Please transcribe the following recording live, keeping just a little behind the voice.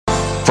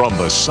From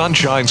the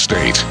Sunshine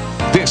State,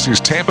 this is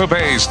Tampa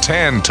Bay's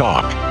Tan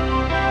Talk.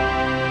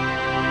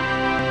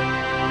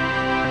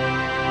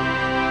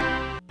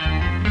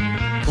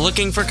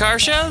 Looking for car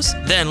shows?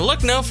 Then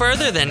look no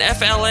further than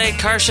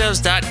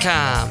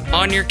FLAcarshows.com.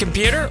 On your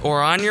computer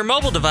or on your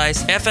mobile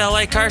device,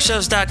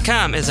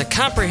 FLAcarshows.com is a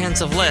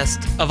comprehensive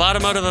list of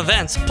automotive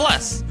events,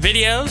 plus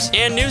videos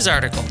and news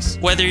articles.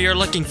 Whether you're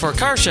looking for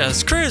car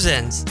shows,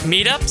 cruise-ins,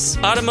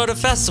 meetups, automotive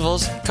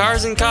festivals,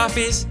 cars and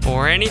coffees,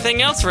 or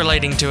anything else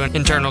relating to an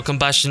internal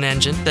combustion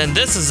engine, then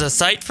this is a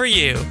site for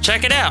you.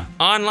 Check it out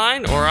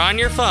online or on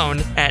your phone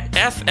at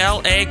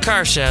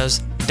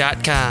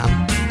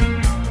FLAcarshows.com.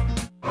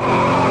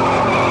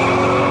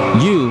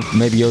 You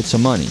may be owed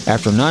some money.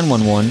 After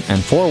 911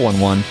 and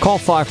 411, call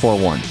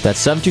 541. That's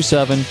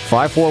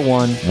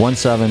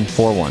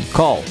 727-541-1741.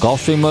 Call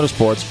Gulfstream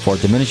Motorsports for a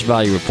diminished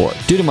value report.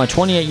 Due to my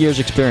 28 years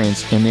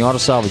experience in the auto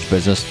salvage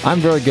business, I'm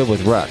very good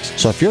with wrecks.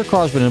 So if your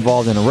car's been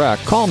involved in a wreck,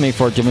 call me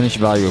for a diminished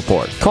value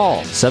report.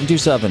 Call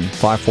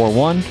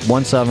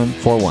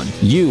 727-541-1741.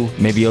 You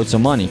may be owed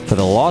some money for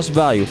the lost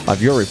value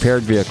of your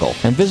repaired vehicle.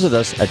 And visit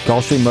us at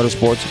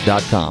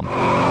GulfstreamMotorsports.com.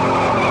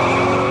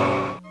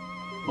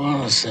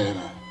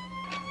 Buonasera.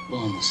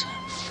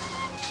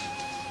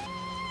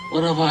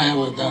 What have I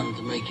ever done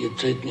to make you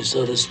treat me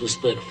so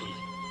disrespectfully?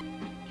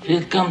 If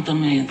you'd come to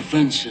me in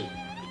friendship,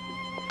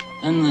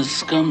 then the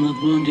scum that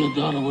ruined your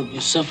daughter would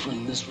be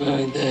suffering this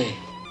very day.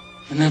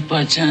 And if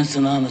by chance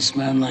an honest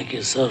man like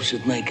yourself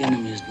should make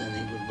enemies, then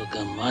he would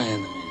become my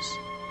enemies.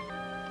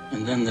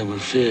 And then they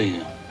would fear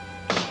you.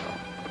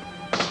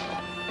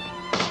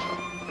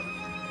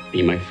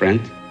 Be my friend,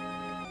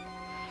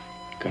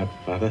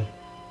 Godfather.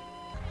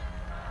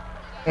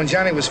 When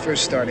Johnny was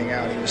first starting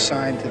out, he was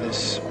signed to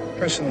this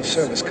personal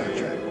service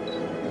contract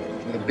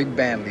with a big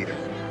band leader.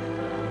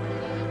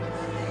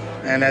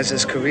 And as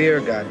his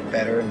career got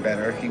better and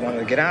better, he wanted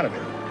to get out of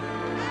it.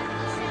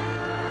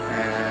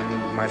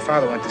 And my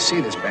father went to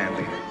see this band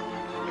leader.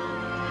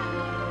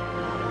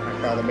 My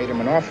father made him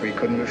an offer he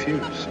couldn't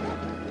refuse.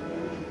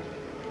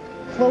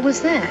 What was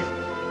that?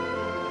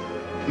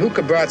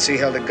 Luca Brazzi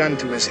held a gun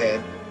to his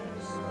head,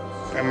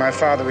 and my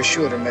father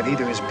assured him that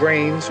either his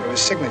brains or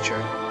his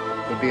signature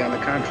would be on the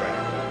contract.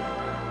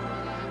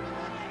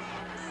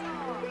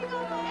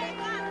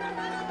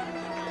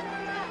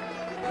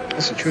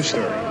 That's a true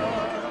story.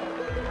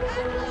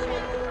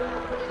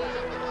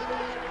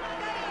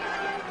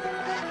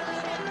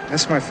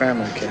 That's my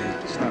family, kid.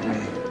 It's not me.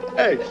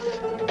 Hey,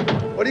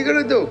 what are you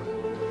gonna do?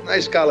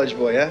 Nice college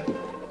boy, huh?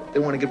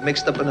 Didn't want to get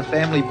mixed up in the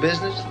family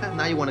business?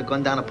 Now you want to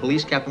gun down a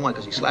police captain, why?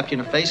 Because he slapped you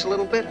in the face a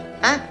little bit?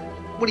 Huh?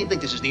 What do you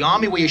think, this is the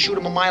army where you shoot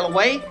him a mile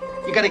away?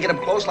 You gotta get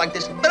up close like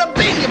this. Bada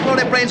bing, you blow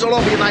their brains all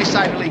over your nice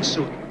Ivy League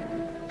suit.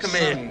 Come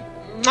here.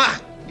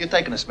 Mwah! You're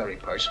taking this very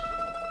personal.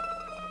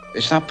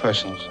 It's not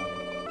personal, son.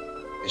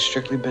 It's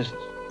strictly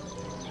business.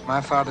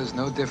 My father's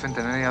no different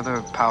than any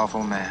other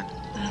powerful man.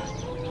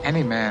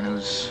 Any man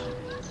who's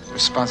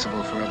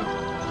responsible for other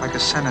people, like a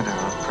senator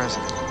or a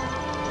president.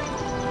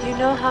 You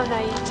know how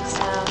naive you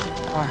sound.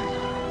 Why?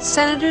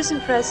 Senators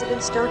and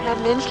presidents don't have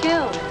men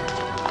killed.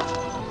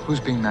 Who's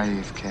being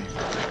naive, Kay?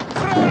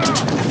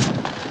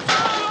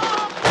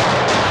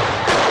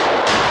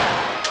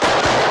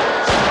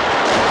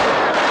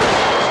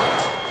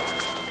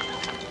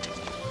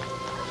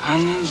 I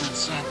knew that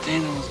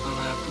Sardina was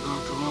gonna have to go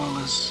through all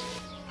this.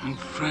 And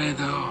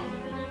Fredo.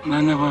 And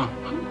I never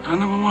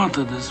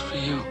wanted this for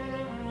you.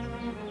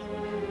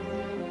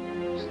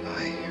 It's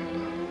naive.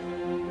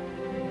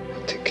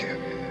 I'll take care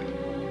of you.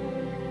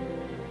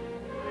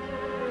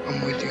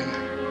 I'm with you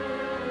now.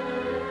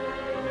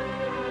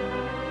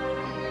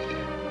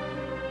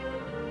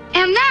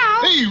 And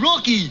now... Hey,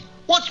 Rocky!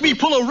 Watch me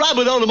pull a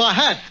rabbit out of my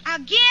hat!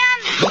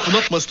 Again? Nothing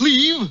up my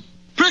sleeve!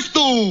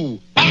 Presto!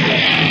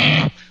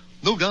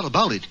 No doubt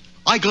about it.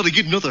 I gotta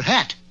get another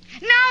hat.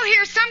 Now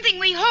here's something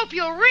we hope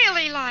you'll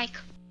really like.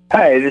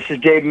 Hi, this is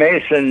Dave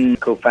Mason,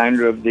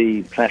 co-founder of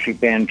the classic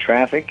band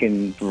Traffic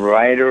and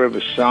writer of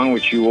a song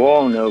which you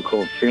all know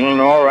called Feeling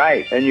All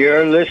Right. And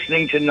you're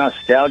listening to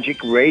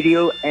Nostalgic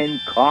Radio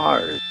and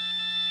Cars.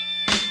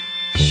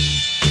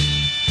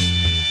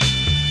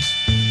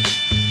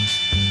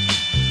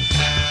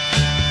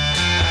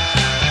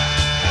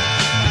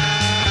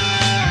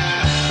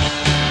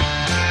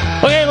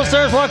 Okay,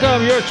 listeners,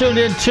 welcome. You're tuned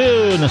in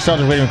to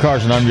Nostalgic Radio and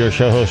Cars, and I'm your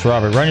show host,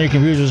 Robert. Run your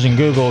computers and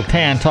Google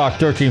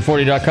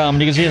TanTalk1340.com,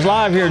 and you can see us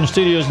live here in the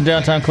studios in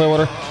downtown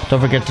Clearwater.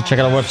 Don't forget to check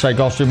out our website,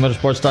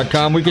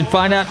 GulfstreamMotorsports.com, where you can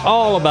find out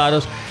all about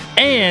us.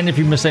 And if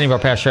you missed any of our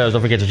past shows,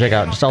 don't forget to check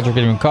out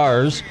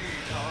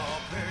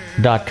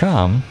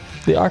NostalgicRadioandCars.com,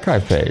 the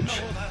archive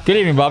page. Good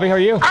evening, Bobby. How are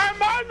you?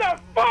 I'm on the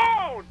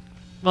phone.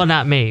 Well,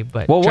 not me,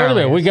 but well,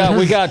 Charlie wait a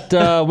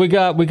minute.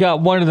 We got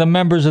one of the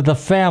members of the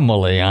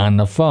family on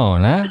the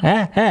phone, huh?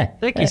 I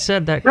think he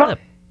said that clip.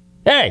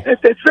 Hey,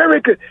 it's very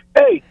good.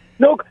 Hey,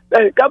 no,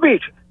 capisci?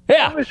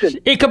 Yeah, listen.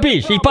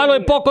 Capisci? Parlo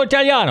un poco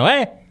italiano,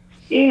 eh?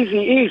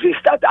 Easy.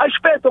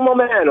 Aspetta un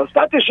momento.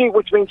 Stateci,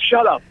 which means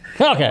shut up.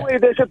 Okay. Anyway,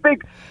 there's a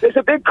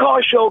big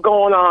car show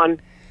going on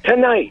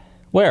tonight.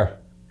 Where?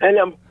 And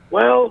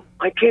Well,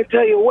 I can't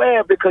tell you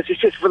where because it's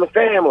just for the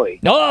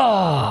family.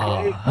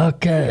 Oh,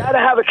 okay. Gotta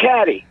have a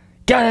caddy.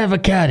 Gotta have a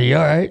caddy,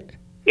 all right.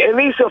 At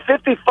least a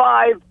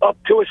 55 up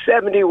to a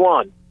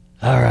 71.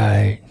 All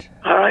right.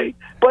 All right?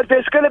 But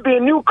there's going to be a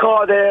new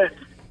car there.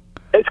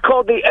 It's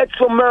called the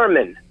Edsel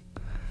Merman.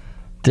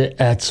 The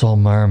Edsel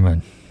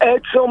Merman.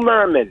 Edsel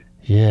Merman.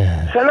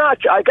 Yeah.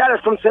 Sinatra. I got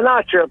it from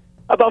Sinatra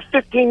about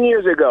 15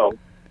 years ago.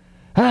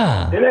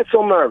 Ah. An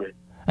Edsel Merman.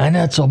 An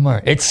Edsel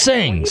Merman. It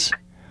sings.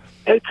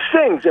 It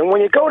sings, and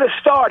when you go to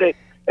start it,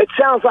 it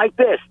sounds like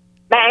this.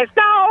 There's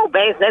no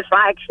business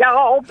like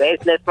show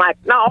business like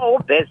no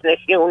business,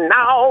 you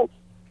know.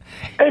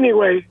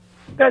 Anyway,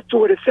 that's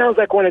what it sounds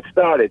like when it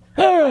started.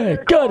 All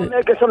right, got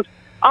it.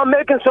 I'm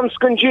making some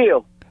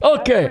scungile.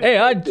 Okay,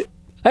 hey,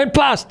 and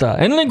pasta,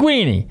 and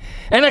linguine,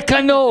 and a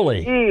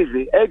cannoli.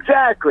 Easy,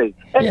 exactly.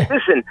 And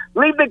listen,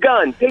 leave the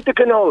gun, take the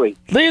cannoli.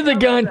 Leave the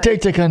gun,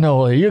 take the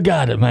cannoli. You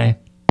got it, man.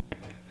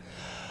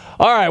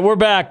 All right, we're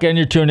back, and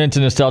you're tuned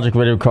into Nostalgic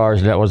Radio Cars.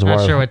 And that was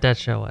Not sure what that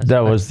show was. That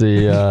was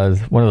the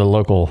one of the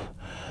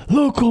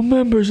local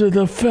members of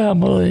the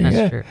family.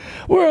 That's true.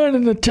 We're on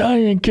an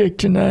Italian kick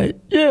tonight.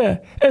 Yeah,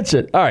 that's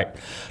it. All right.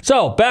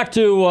 So back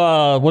to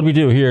what did we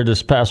do here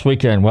this past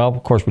weekend? Well,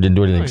 of course, we didn't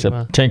do anything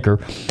except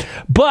tinker.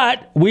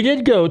 But we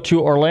did go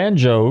to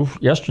Orlando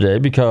yesterday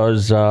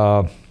because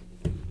the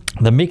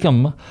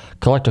Mecum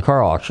Collector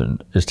Car Auction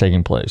is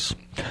taking place.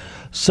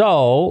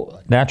 So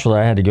naturally,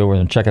 I had to go over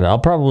and check it out. I'll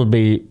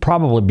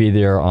probably be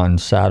there on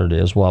Saturday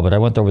as well. But I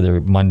went over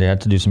there Monday. I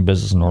had to do some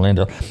business in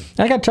Orlando. And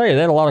I got to tell you,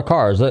 they had a lot of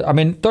cars. I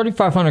mean,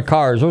 3,500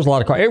 cars. There was a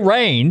lot of cars. It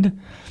rained,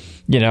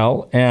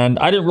 and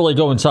I didn't really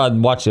go inside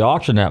and watch the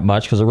auction that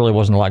much because there really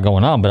wasn't a lot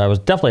going on. But I was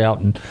definitely out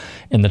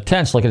in the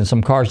tents looking at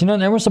some cars.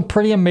 There was some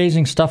pretty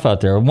amazing stuff out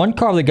there. One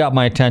car that got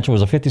my attention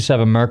was a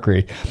 57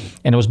 Mercury,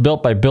 and it was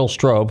built by Bill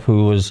Strobe,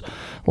 who was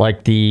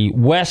like the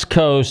West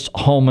Coast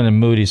Holman and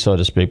Moody, so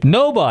to speak.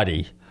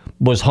 Nobody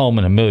was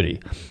Holman and Moody,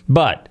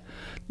 but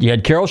you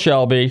had Carroll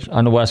Shelby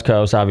on the West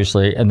Coast,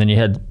 obviously, and then you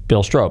had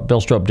Bill Strobe.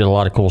 Bill Strobe did a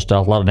lot of cool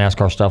stuff, a lot of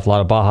NASCAR stuff, a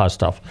lot of Baja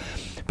stuff.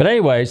 But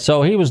anyway,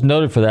 so he was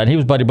noted for that. He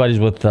was buddies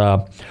with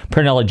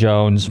Pernella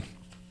Jones,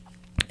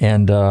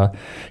 and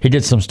he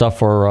did some stuff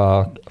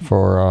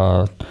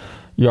for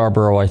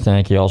Yarborough, I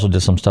think. He also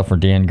did some stuff for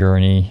Dan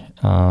Gurney,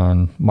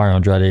 Mario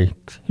Andretti.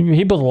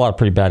 He built a lot of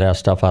pretty badass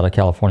stuff out of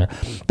California.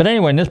 But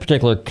anyway, in this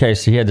particular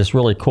case, he had this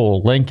really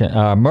cool Lincoln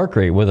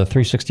Mercury with a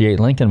 368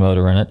 Lincoln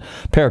motor in it,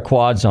 a pair of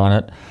quads on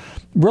it.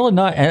 Really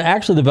nice. And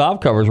actually, the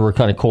valve covers were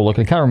kind of cool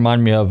looking. It kind of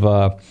reminded me of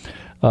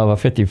a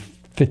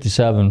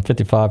 57,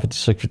 55,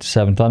 56,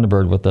 57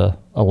 Thunderbird with the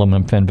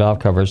aluminum fin valve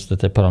covers that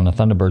they put on the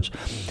Thunderbirds.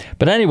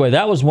 But anyway,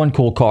 that was one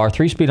cool car,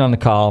 3-speed on the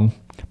column.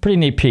 Pretty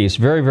neat piece.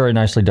 Very, very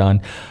nicely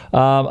done.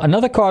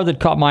 Another car that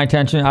caught my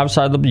attention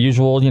outside the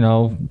usual,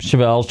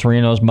 Chevelles,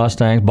 Torinos,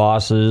 Mustangs,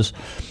 Bosses,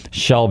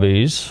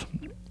 Shelbys.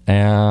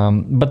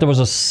 But there was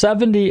a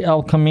 70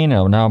 El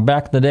Camino. Now,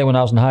 back in the day when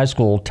I was in high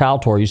school,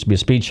 Taltor used to be a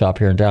speed shop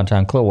here in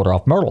downtown Clearwater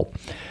off Myrtle.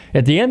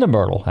 At the end of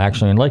Myrtle,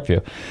 actually, in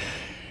Lakeview.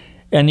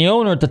 And the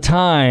owner at the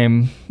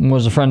time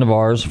was a friend of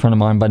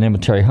mine by the name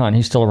of Terry Hunt.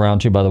 He's still around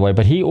too, by the way.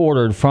 But he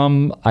ordered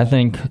from, I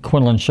think,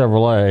 Quinlan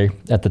Chevrolet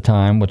at the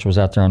time, which was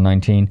out there on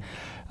 19,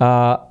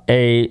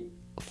 a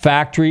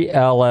factory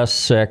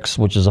LS6,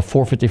 which is a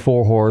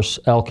 454-horse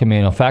El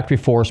Camino, factory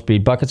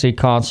 4-speed, bucket seat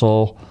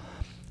console.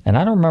 And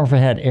I don't remember if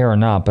it had air or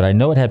not, but I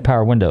know it had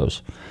power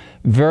windows.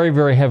 Very,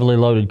 very heavily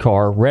loaded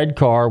car. Red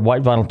car,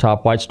 white vinyl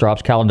top, white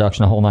straps, cowl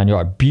induction, a whole 9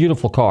 yard.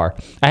 Beautiful car.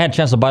 I had a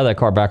chance to buy that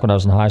car back when I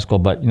was in high school,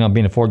 but,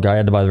 being a Ford guy, I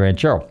had to buy the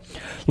Ranchero.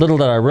 Little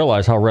did I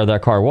realize how rare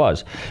that car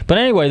was. But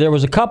anyway, there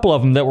was a couple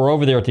of them that were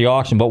over there at the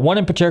auction, but one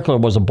in particular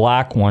was a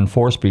black one,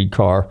 4-speed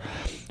car.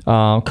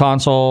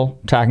 Console,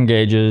 tacking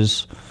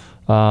gauges,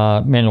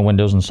 manual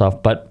windows and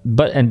stuff, but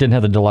and didn't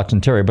have the deluxe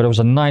interior. But it was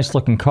a nice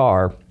looking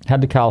car,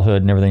 had the cowl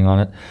hood and everything on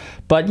it.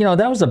 But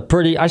that was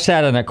I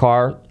sat in that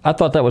car. I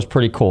thought that was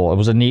pretty cool. It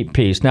was a neat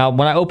piece. Now,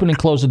 when I open and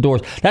close the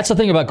doors, that's the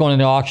thing about going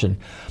into auction.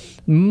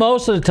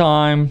 Most of the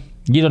time,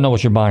 you don't know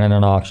what you're buying in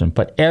an auction.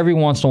 But every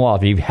once in a while,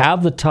 if you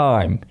have the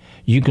time,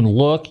 you can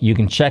look, you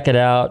can check it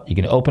out, you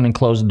can open and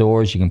close the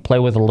doors, you can play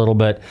with it a little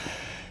bit.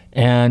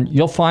 And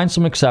you'll find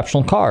some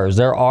exceptional cars.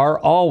 There are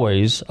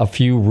always a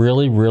few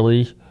really,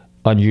 really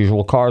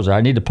unusual cars there.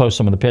 I need to post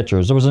some of the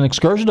pictures. There was an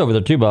Excursion over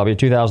there too, Bobby, a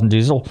 2000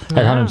 diesel.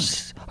 Had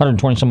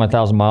 120-some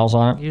thousand miles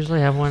on it. Usually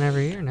have one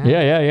every year now.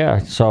 Yeah.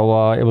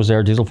 So it was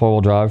there, diesel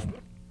 4-wheel drive.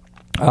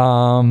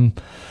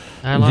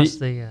 I lost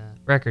the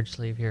record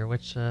sleeve here.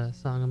 Which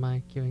song am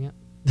I queuing up?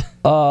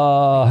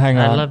 Hang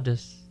on. I love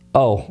this.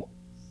 Oh,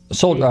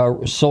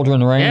 Soldier in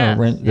the Rain? Yeah,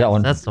 that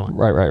one. That's the one.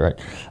 Right.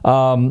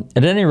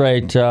 At any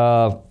rate,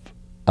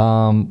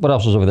 what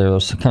else was over there? It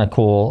was kind of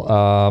cool.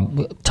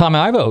 Tommy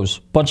Ivo's,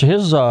 a bunch of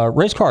his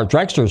race car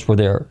dragsters were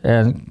there,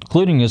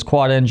 including his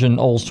quad-engine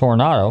Olds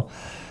Tornado.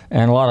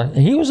 And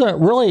he was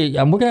really,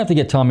 we're going to have to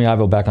get Tommy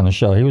Ivo back on the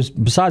show. He was,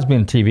 besides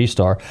being a TV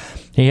star,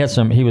 he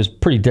was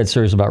pretty dead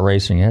serious about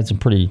racing. He had some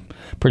pretty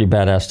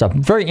badass stuff.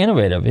 Very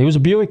innovative. He was a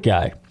Buick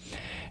guy.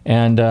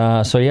 And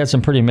so he had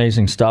some pretty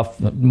amazing stuff.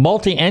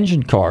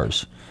 Multi-engine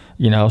cars.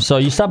 So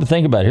you stop and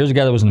think about it. Here's a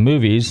guy that was in the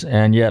movies,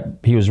 and yet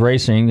he was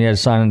racing. He had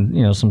to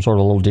sign, some sort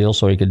of little deal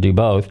so he could do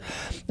both,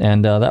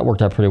 and that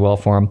worked out pretty well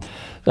for him.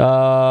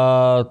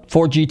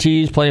 Ford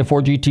GTs, plenty of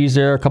Ford GTs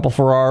there, a couple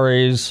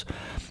Ferraris.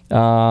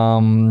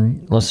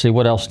 Let's see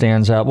what else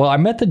stands out. Well, I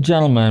met the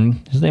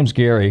gentleman. His name's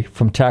Gary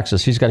from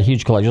Texas. He's got a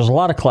huge collection. There's a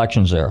lot of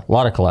collections there, a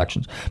lot of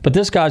collections. But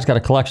this guy's got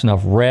a collection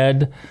of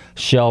red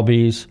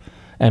Shelbys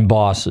and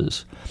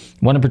Bosses.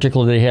 One in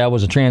particular that he had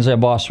was a Trans Am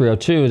Boss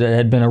 302 that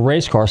had been a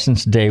race car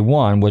since day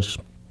one, which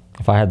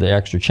if I had the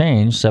extra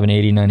change, 70,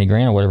 80, 90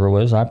 grand or whatever it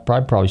was, I'd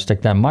probably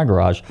stick that in my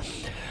garage.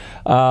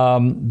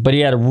 But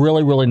he had a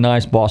really, really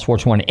nice Boss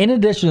 420. In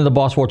addition to the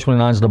Boss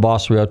 429s and the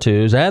Boss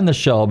 302s and the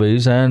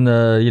Shelbys and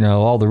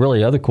all the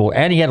really other cool.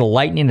 And he had a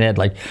Lightning that had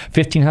like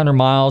 1,500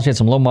 miles. He had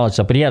some low mileage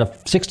stuff. But he had a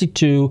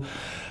 62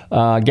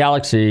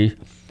 Galaxy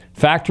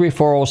factory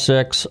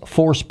 406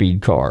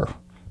 4-speed car.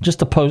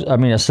 Just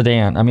a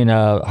sedan. A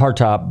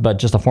hardtop, but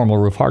just a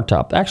Formula roof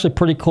hardtop. Actually,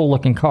 pretty cool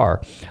looking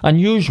car.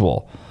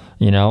 Unusual.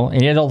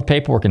 And he had all the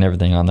paperwork and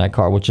everything on that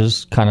car, which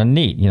is kind of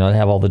neat, to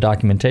have all the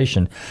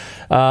documentation.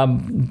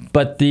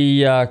 But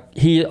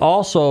he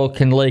also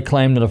can lay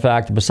claim to the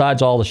fact that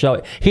besides all the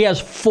show, he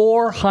has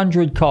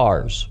 400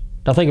 cars.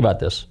 Now think about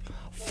this.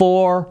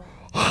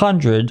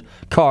 400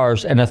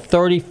 cars and a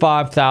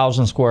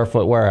 35,000 square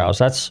foot warehouse.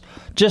 That's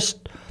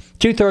just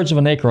 2/3 of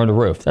an acre on the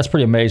roof. That's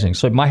pretty amazing.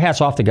 So my hat's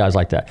off to guys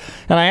like that.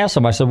 And I asked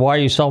him, I said, why are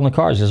you selling the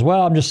cars? He says,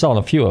 well, I'm just selling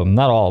a few of them,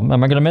 not all of them.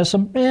 Am I going to miss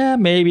them? Yeah,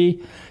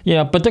 maybe.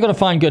 But they're going to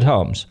find good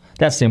homes.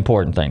 That's the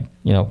important thing,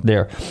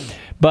 there.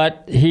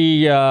 But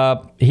he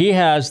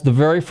has the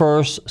very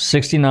first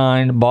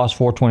 69 Boss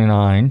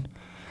 429,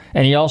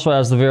 and he also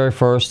has the very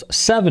first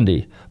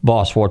 70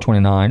 Boss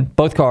 429.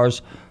 Both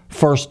cars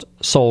first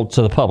sold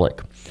to the public.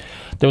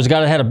 There was a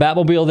guy that had a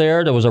Batmobile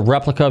there. There was a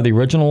replica of the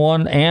original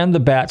one and the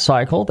Bat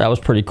Cycle. That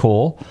was pretty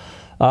cool.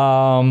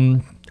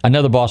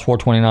 Another Boss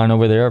 429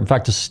 over there. In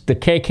fact, the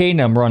KK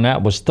number on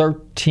that was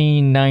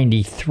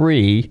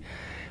 1393,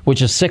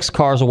 which is 6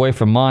 cars away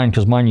from mine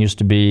because mine used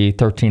to be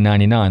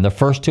 1399. The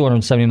first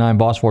 279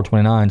 Boss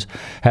 429s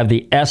have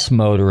the S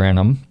motor in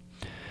them.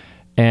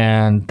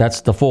 And that's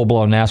the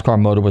full-blown NASCAR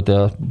motor with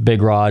the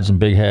big rods and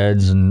big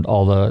heads and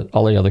all the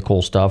other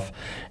cool stuff.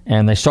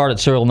 And they start at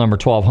serial number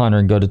 1200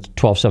 and go to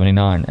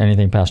 1279.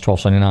 Anything past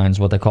 1279 is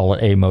what they call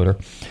an A motor.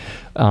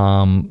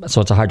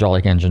 So it's a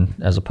hydraulic engine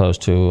as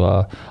opposed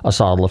to a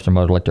solid lifter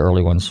motor like the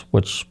early ones,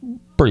 which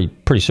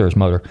pretty serious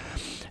motor.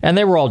 And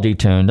they were all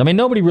detuned.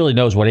 Nobody really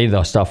knows what any of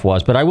that stuff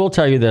was, but I will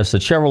tell you this,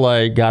 that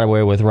Chevrolet got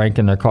away with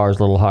ranking their cars a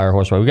little higher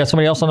horsepower. We got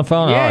somebody else on the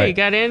phone? Yeah, all right. You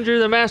got Andrew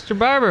the Master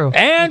Barber.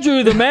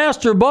 Andrew the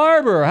Master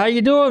Barber. How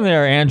you doing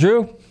there,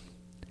 Andrew?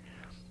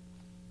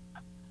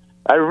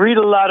 I read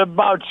a lot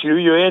about you.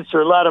 You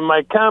answer a lot of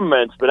my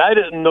comments, but I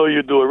didn't know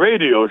you do a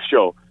radio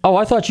show. Oh,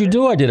 I thought you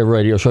do. I did a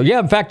radio show. Yeah,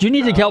 in fact, you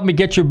need to help me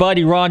get your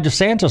buddy Ron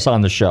DeSantis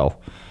on the show.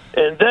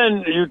 And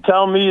then you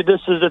tell me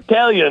this is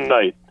Italian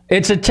night.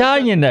 It's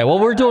Italian night. Well,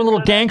 we're doing a little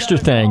gangster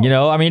thing,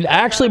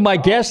 Actually, my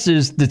guest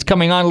that's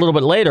coming on a little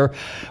bit later.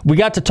 We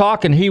got to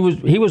talk, and he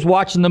was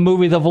watching the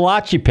movie The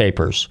Valachi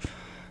Papers.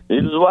 He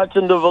was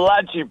watching The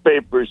Valachi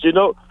Papers. You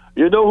know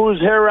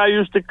whose hair I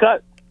used to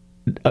cut?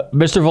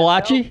 Mr.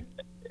 Valachi?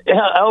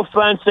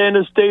 Alphonse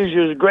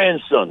Anastasia's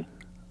grandson.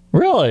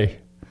 Really?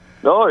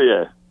 Oh,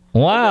 yeah.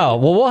 Wow.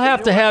 Well, we'll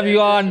have to have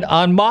you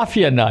on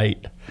Mafia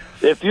Night.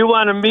 If you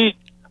want to meet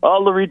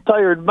all the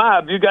retired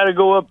mob, you got to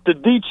go up to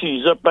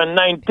Dici's up on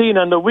 19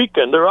 on the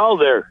weekend. They're all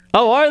there.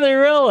 Oh, are they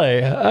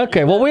really?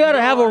 Okay. Well, we ought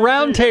to have a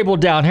round table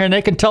down here, and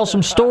they can tell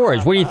some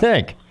stories. What do you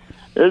think?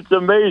 It's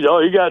amazing. Oh,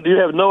 you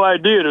have no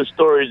idea the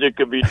stories that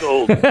could be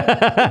told.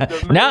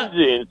 It's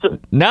amazing.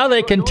 Now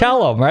they can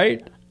tell them,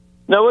 right?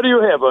 Now, what do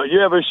you have? You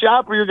have a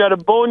shop, or you got a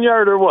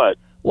boneyard, or what?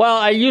 Well,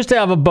 I used to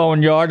have a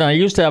boneyard, and I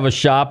used to have a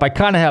shop. I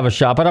kind of have a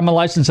shop, but I'm a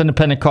licensed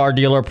independent car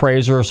dealer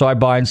appraiser, so I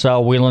buy and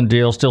sell, wheel and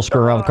deal, still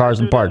screw around with cars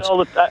and parts.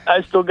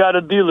 I still got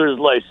a dealer's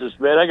license,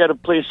 man. I got a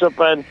place up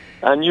on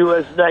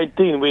US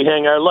 19. We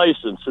hang our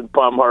license in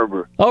Palm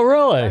Harbor. Oh,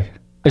 really?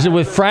 Is it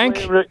with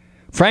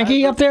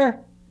Frankie up there?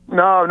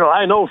 No,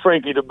 I know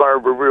Frankie the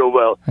Barber real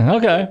well.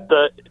 Okay.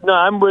 No,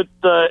 I'm with,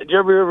 do you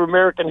ever hear of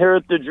American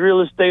Heritage Real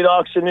Estate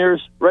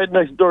Auctioneers? Right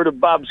next door to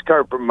Bob's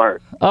Carpet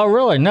Mart. Oh,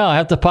 really? No, I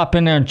have to pop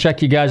in there and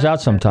check you guys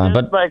out sometime.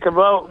 But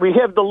we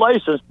have the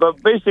license,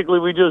 but basically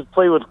we just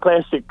play with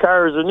classic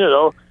cars, and,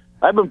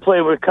 I've been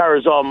playing with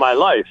cars all my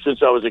life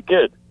since I was a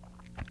kid.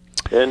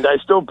 And I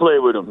still play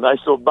with them. I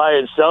still buy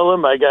and sell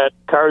them. I got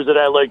cars that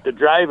I like to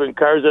drive and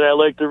cars that I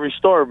like to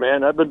restore,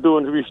 man. I've been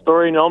doing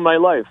restoring all my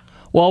life.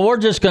 Well, we're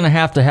just going to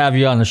have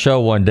you on the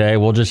show one day.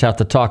 We'll just have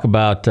to talk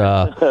about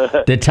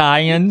the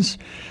Italians,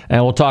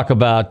 and we'll talk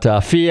about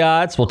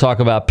Fiats, we'll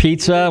talk about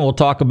pizza, and we'll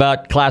talk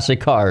about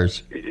classic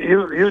cars.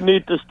 You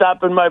need to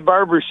stop in my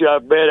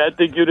barbershop, man. I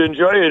think you'd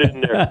enjoy it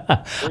in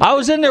there. I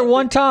was in there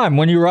one time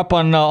when you were up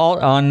on No,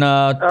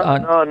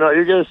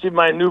 you're going to see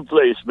my new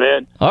place,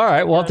 man. All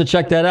right, we'll have to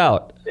check that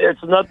out.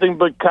 It's nothing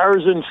but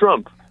cars and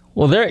Trump.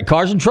 Well,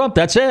 cars and Trump,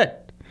 that's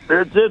it.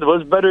 That's it.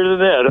 What's better than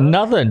that? Huh?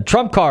 Nothing.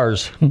 Trump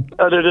cars.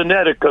 Other than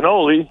that, a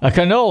cannoli. A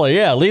cannoli,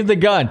 yeah. Leave the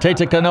gun. Take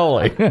the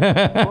cannoli.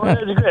 Well,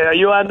 that's great. Are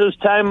you on this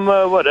time?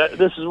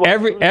 This is what?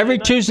 Every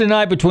Tuesday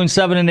night between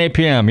 7 and 8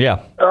 p.m.,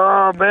 yeah.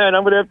 Oh, man,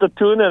 I'm going to have to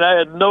tune in. I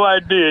had no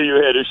idea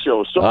you had a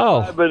show. So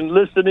I've been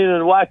listening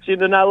and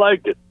watching, and I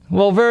like it.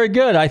 Well, very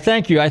good. I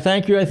thank you. All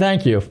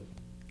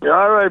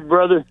right,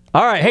 brother.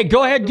 All right. Hey,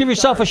 go ahead and give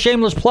yourself a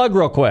shameless plug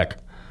real quick.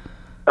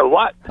 A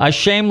what? A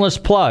shameless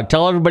plug.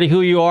 Tell everybody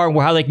who you are and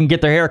how they can get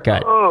their hair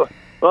cut. Oh,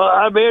 well,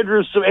 I'm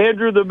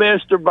Andrew the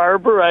Master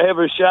Barber. I have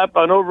a shop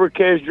on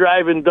Overcast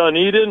Drive in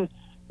Dunedin,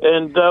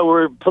 and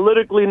we're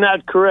politically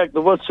not correct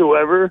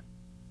whatsoever.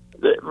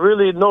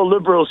 Really, no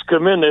liberals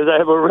come in there. I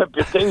have a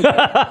reputation.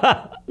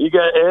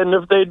 And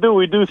if they do,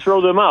 we do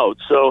throw them out.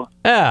 So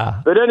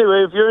yeah. But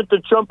anyway, if you're into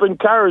Trump and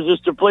cars,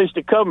 it's the place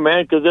to come,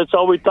 man, because that's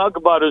all we talk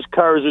about is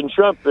cars and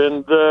Trump.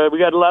 And we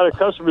got a lot of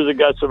customers that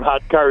got some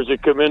hot cars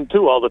that come in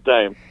too all the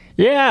time.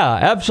 Yeah,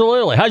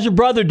 absolutely. How's your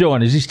brother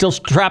doing? Is he still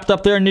trapped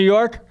up there in New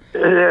York?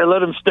 Yeah,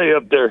 let him stay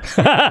up there.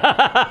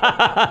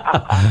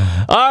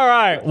 All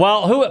right.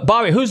 Well,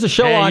 Bobby, who's the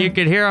show on? You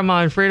could hear him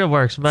on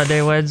FreedomWorks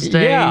Monday,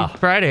 Wednesday,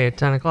 Friday at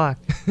 10 o'clock.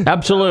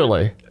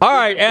 Absolutely. All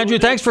right, Andrew,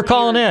 thanks for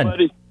calling in. All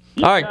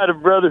right. Got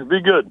it, brother. Be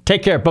good.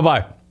 Take care.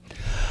 Bye-bye.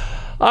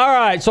 All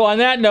right, so on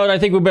that note, I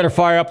think we better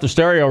fire up the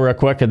stereo real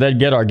quick and then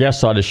get our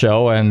guests on the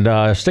show.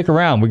 And stick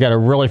around. We got a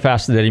really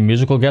fascinating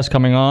musical guest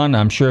coming on.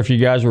 I'm sure if you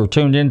guys were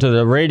tuned into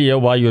the radio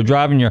while you were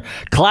driving your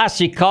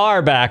classic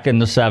car back in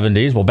the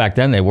 70s, well, back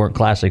then they weren't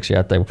classics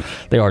yet. They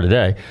are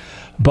today.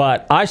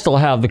 But I still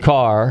have the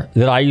car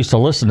that I used to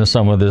listen to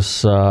some of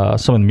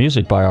the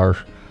music by our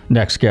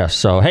next guest.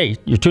 So, hey,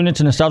 you're tuned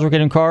into Nostalgic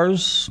Radio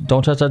Cars.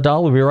 Don't touch that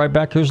dial. We'll be right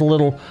back. Here's a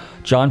little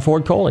John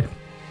Ford Coley.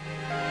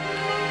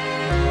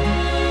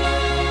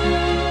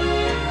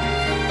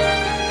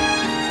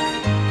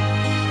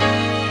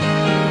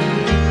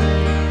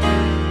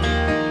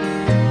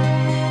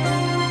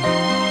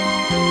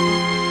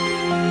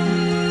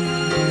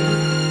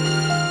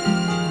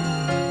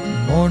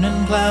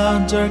 Morning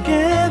clouds are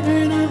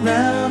gathering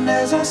around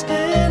as I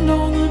stand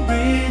on the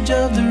bridge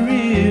of the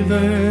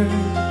river.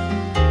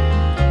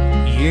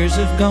 Years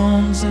have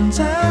gone since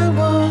I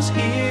was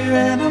here,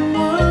 and I'm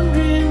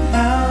wondering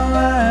how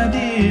I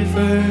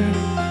differ.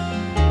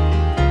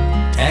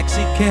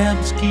 Taxi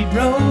cabs keep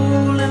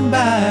rolling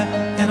by,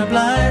 and a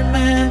blind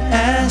man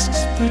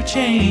asks for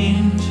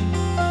change.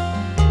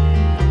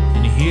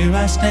 And here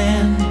I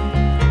stand,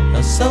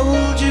 a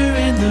soldier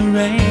in the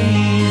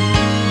rain.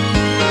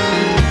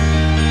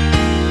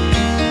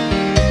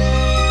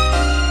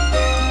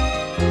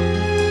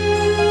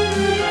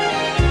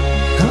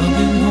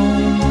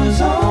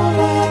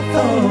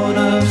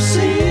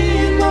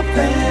 Seeing my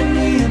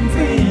family and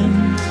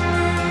friends.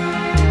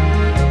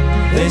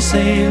 They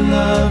say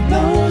love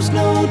knows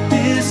no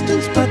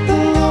distance, but the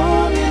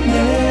longing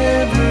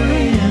never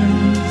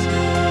ends.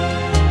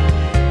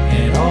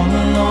 And all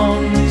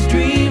along these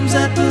dreams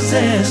that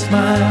possess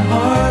my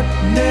heart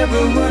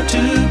never were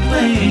too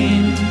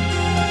plain.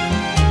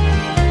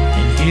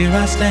 And here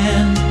I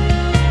stand,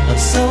 a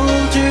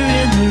soldier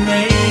in the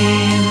rain.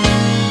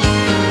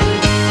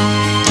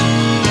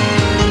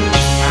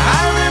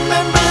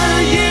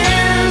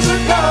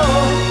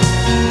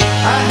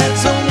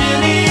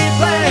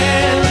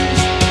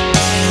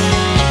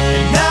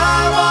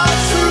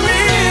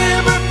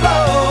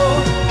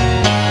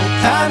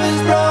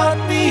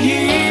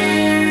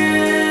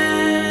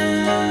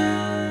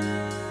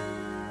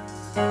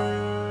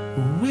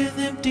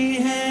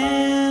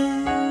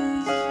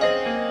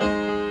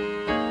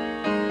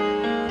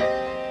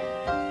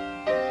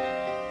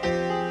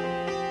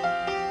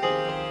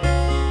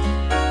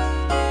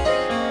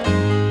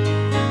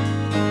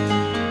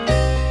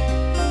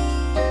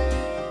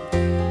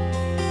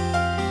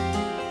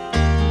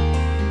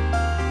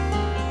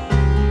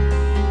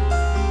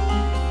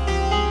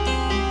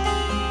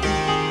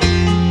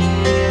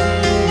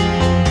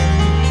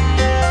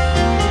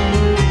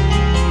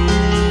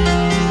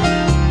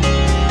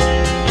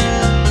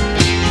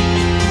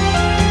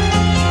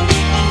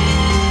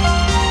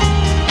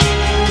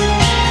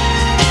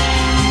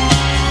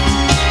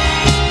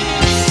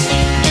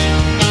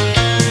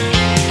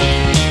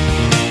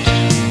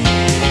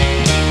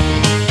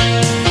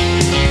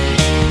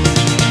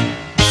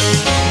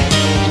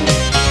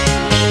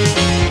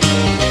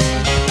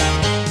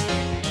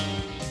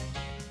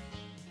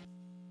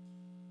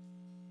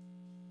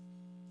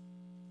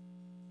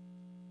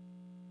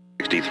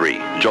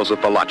 Joseph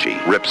Valachi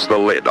rips the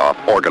lid off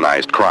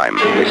organized crime.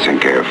 Listen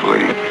carefully.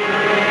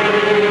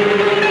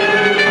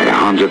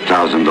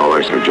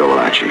 $100,000 for Joe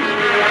Valachi.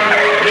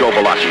 Joe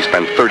Valachi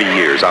spent 30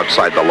 years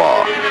outside the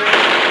law.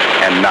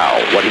 And now,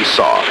 what he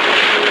saw,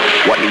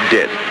 what he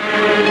did,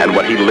 and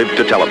what he lived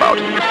to tell about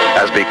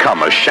has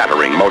become a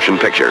shattering motion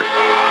picture.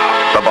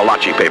 The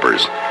Valachi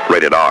Papers,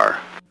 rated R.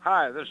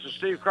 Hi, this is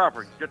Steve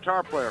Cropper,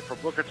 guitar player for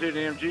Booker T. and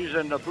the MGs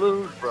and the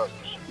Blues Brothers.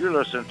 You're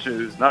listening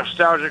to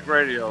Nostalgic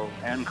Radio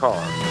and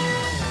Cars.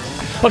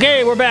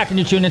 Okay, we're back, and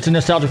you tune into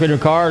Nostalgic Radio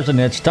Cars, and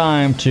it's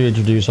time to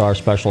introduce our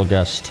special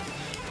guest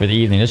for the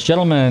evening. This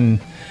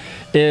gentleman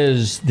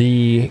is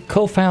the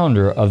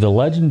co-founder of the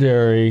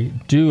legendary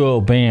duo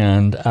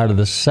band out of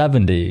the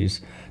 70s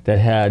that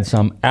had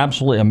some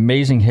absolutely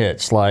amazing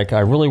hits like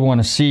I Really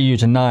Want to See You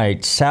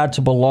Tonight, Sad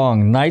to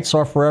Belong, Nights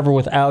Are Forever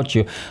Without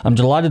You. I'm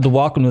delighted to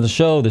welcome to the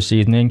show this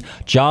evening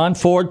John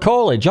Ford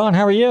Coley. John,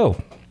 how are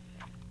you?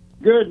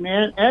 Good,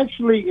 man.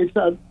 Actually,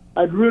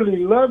 I'd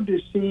really love to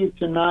see you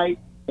tonight,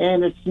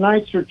 and it's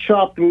Nights Are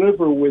Chopped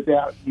Liver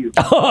Without You.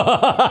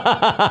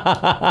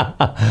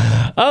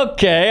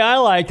 Okay, I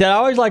like that. I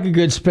always like a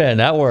good spin.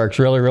 That works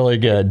really, really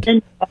good.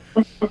 And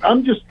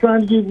I'm just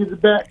trying to give you the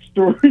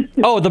backstory.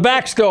 Oh, the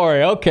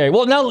backstory. Okay.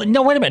 Well,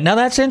 no, wait a minute. Now,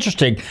 that's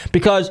interesting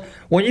because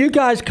when you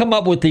guys come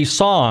up with these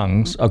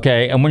songs,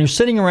 okay, and when you're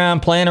sitting around,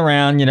 playing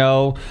around, you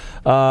know,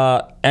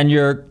 and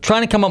you're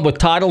trying to come up with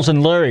titles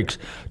and lyrics,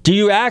 do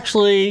you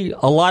actually,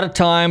 a lot of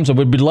times, and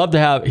we'd love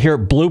to hear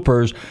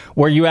bloopers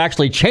where you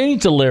actually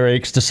change the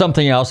lyrics to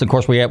something else? Of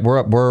course,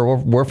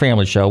 we're a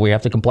family show. We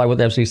have to comply with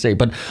FCC.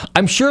 But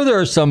I'm sure there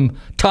are some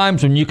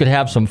times when you could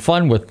have some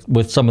fun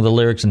with some of the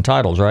lyrics and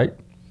titles, right?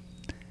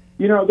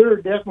 You know, there are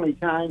definitely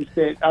times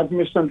that I've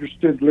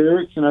misunderstood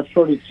lyrics and I've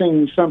started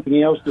singing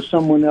something else to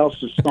someone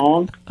else's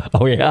song.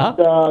 Oh, yeah?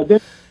 And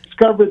then I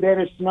discovered that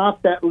it's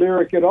not that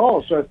lyric at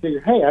all. So I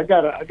figured, hey, I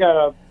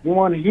got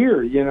one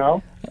here, you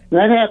know. And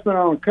that happened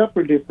on a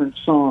couple of different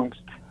songs.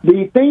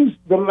 The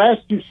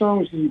last two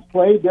songs that you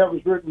played, that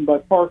was written by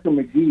Parker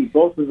McGee.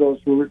 Both of those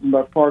were written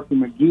by Parker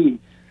McGee.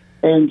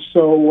 And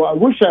so I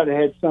wish I'd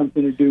had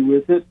something to do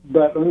with it,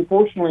 but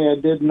unfortunately I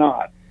did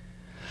not.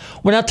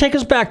 Well, now take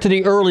us back to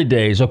the early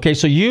days. Okay,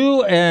 so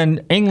you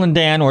and England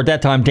Dan, or at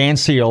that time Dan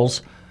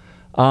Seals,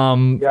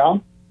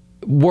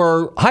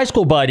 were high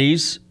school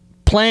buddies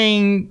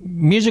playing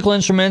musical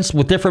instruments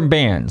with different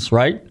bands,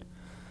 right?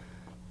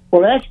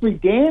 Well, actually,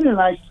 Dan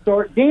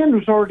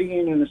was already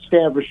in an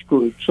established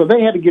group, so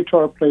they had a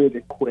guitar player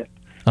that quit.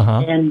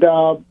 Uh-huh. And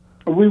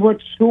we went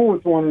to school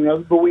with one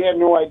another, but we had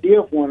no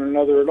idea of one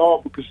another at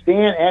all because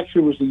Dan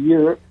actually was a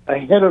year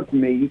ahead of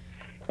me.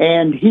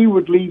 And he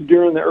would leave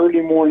during the early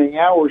morning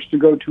hours to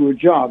go to a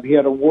job. He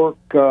had a work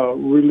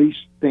release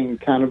thing,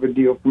 kind of a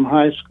deal from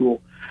high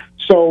school.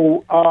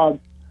 So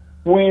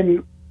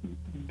when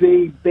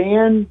the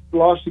band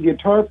lost a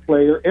guitar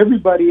player,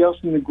 everybody else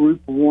in the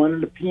group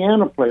wanted a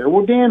piano player.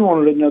 Well, Dan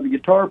wanted another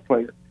guitar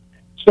player.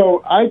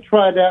 So I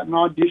tried out and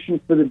auditioned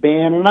for the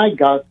band, and I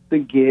got the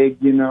gig,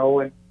 you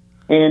know.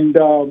 And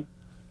Dan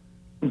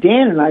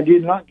and I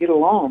did not get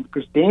along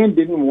because Dan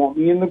didn't want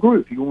me in the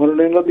group. He wanted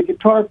another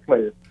guitar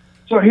player.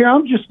 So here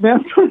I'm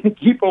trying to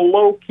keep a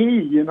low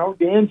key, you know.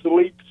 Dan's the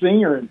lead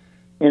singer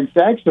and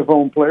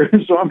saxophone player,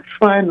 so I'm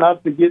trying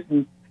not to get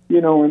in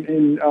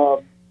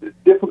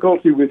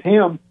difficulty with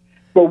him.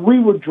 But we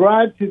would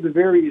drive to the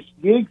various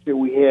gigs that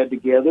we had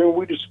together, and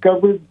we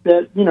discovered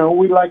that, you know,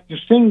 we liked to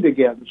sing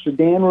together. So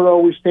Dan would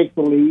always take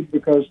the lead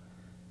because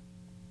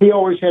he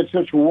always had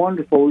such a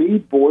wonderful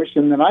lead voice,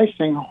 and then I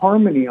sang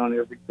harmony on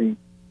everything.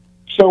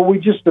 So we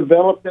just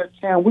developed that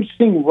sound. We'd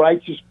sing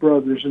Righteous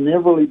Brothers and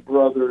Everly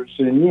Brothers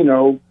and, you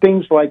know,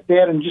 things like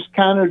that, and just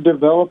kind of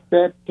developed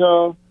that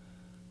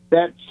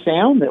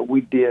sound that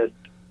we did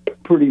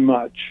pretty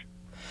much.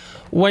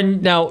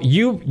 When now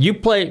you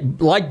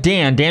played like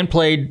Dan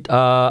played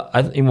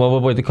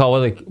what would they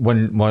call it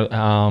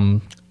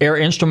when air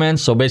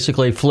instruments, so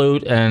basically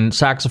flute and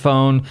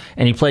saxophone,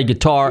 and he played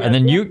guitar, and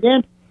then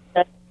Dan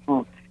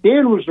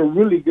was a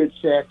really good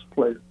sax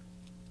player.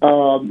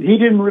 He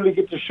didn't really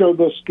get to show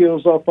those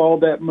skills off all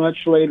that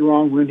much later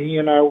on when he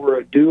and I were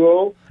a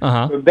duo.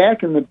 Uh-huh. But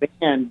back in the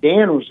band,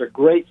 Dan was a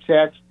great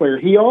sax player.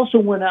 He also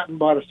went out and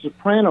bought a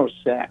soprano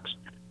sax,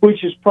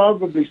 which is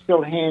probably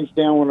still hands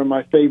down one of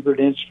my favorite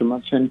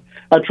instruments. And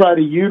I try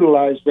to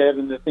utilize that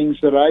in the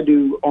things that I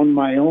do on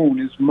my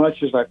own as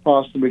much as I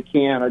possibly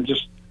can. I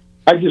just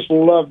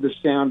love the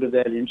sound of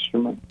that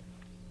instrument.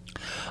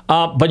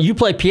 But you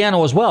play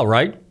piano as well,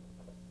 right?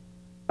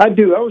 I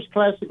do. I was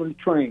classically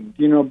trained,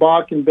 you know,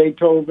 Bach and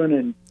Beethoven,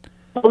 and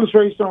I was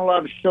raised on a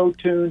lot of show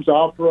tunes,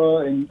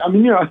 opera, and I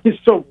mean, you know,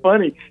 it's so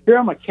funny. Here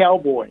I'm a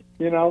cowboy,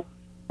 you know,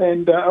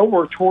 and I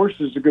worked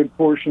horses a good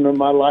portion of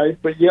my life,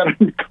 but yet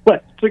I'm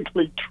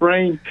classically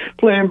trained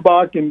playing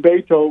Bach and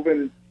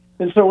Beethoven.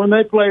 And so when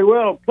they play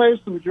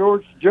some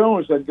George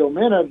Jones, I'd go,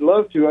 man, I'd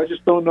love to. I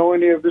just don't know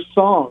any of his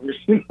songs,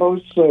 you know,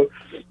 so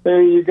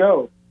there you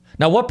go.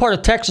 Now, what part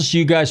of Texas are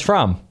you guys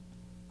from?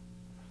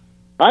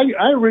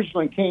 I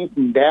originally came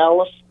from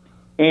Dallas,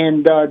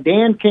 and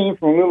Dan came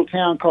from a little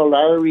town called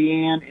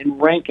Ariane in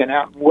Rankin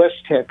out in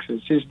West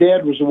Texas. His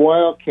dad was a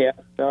wildcat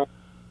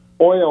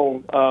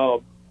oil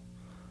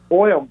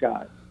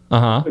guy.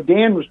 Uh-huh. So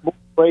Dan was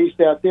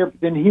raised out there,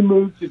 but then he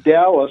moved to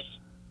Dallas,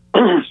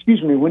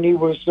 excuse me, when he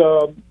was,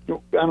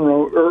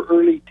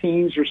 early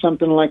teens or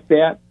something like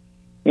that.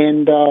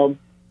 And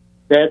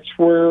that's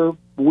where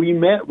we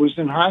met, was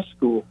in high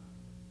school.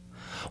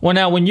 Well,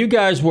 now, when you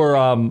guys were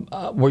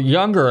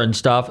younger and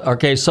stuff,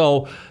 okay,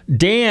 so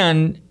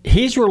Dan,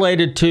 he's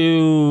related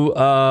to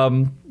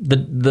the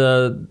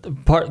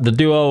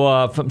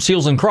duo from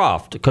Seals and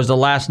Croft, because the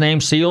last name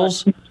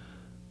Seals.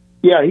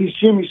 Yeah, he's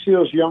Jimmy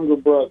Seals' younger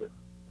brother.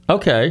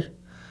 Okay.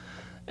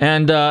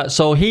 And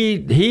so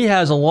he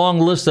has a long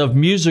list of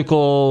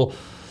musical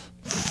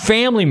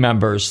family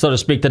members, so to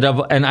speak,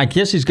 and I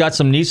guess he's got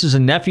some nieces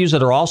and nephews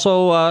that are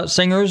also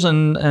singers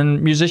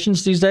and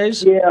musicians these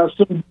days? Yeah,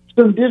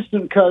 some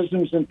distant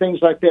cousins and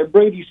things like that.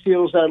 Brady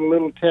Seals out of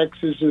Little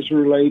Texas is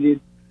related.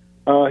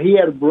 He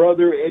had a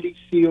brother, Eddie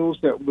Seals,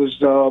 that was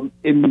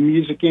in the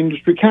music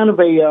industry, kind of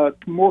a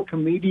more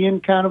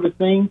comedian kind of a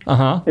thing.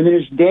 Uh-huh. And then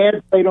his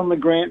dad played on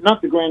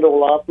not the Grand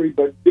Ole Opry,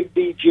 but Big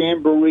D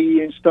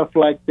Jamboree and stuff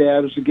like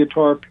that as a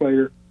guitar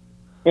player.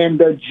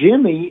 And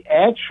Jimmy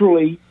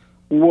actually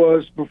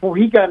was, before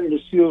he got into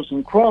Seals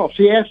and Crofts,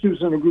 he actually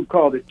was in a group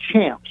called the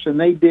Champs, and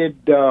they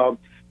did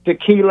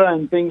tequila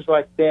and things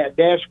like that.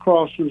 Dash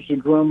Crofts was the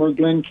drummer.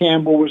 Glenn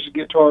Campbell was a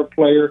guitar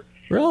player.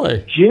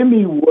 Really?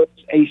 Jimmy was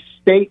a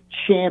state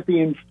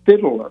champion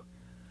fiddler.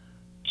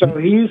 So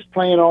he was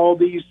playing all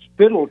these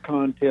fiddle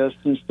contests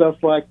and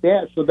stuff like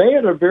that. So they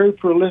had a very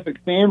prolific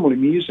family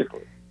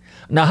musically.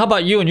 Now, how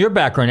about you and your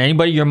background?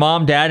 Anybody, your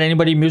mom, dad,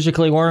 anybody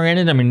musically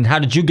oriented? I mean, how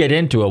did you get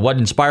into it? What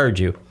inspired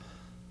you?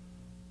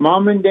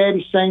 Mom and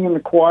Daddy sang in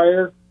the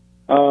choir.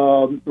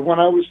 When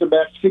I was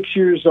about 6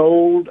 years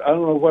old, I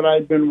don't know what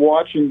I'd been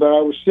watching, but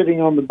I was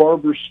sitting on the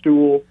barber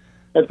stool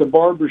at the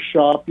barber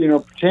shop,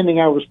 pretending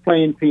I was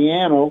playing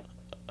piano.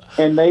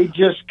 And they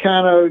just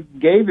kind of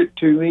gave it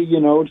to me,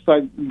 It's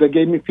like they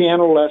gave me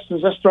piano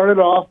lessons. I started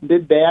off,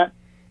 did that,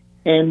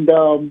 and,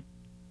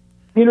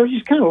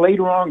 just kind of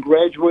later on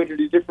graduated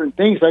to different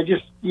things. I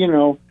just,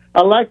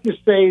 I like to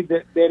say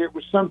that it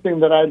was something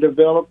that I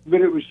developed,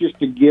 but it was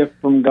just a gift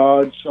from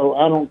God, so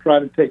I don't try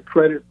to take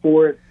credit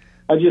for it.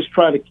 I just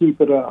try to keep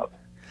it up.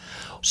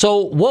 So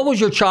what was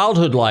your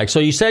childhood like? So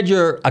you said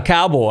you're a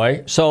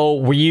cowboy, so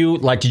were you,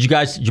 did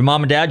your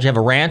mom and dad, did you have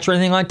a ranch or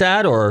anything like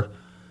that, or...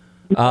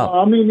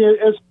 I mean,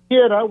 as a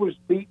kid, I was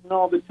beaten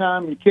all the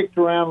time and kicked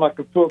around like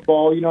a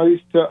football.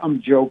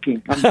 I'm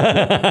joking.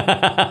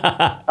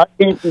 I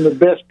came from the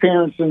best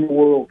parents in the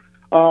world.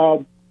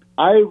 For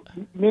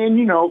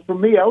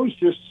me, I was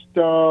just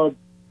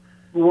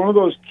one of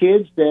those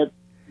kids that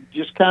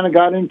just kind of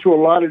got into a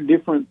lot of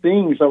different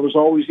things. I was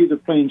always either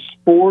playing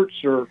sports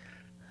or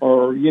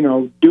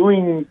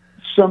doing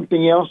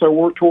something else. I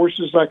worked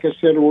horses, like I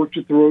said. I worked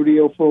at the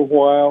rodeo for a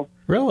while.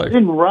 Really? I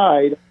didn't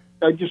ride.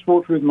 I just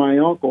worked with my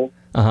uncle.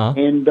 Uh-huh.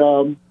 And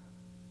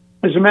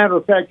as a matter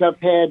of fact, I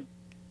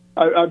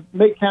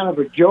make kind of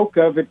a joke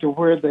of it to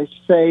where they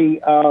say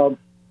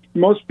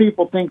most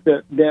people think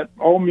that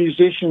all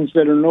musicians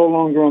that are no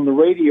longer on the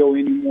radio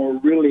anymore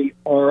really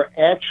are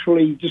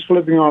actually just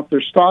living off their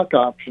stock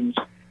options.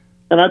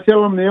 And I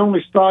tell them the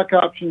only stock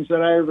options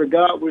that I ever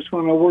got was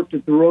when I worked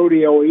at the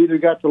rodeo. I either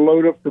got to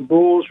load up the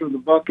bulls or the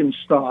bucking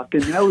stock,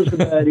 and that was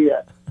about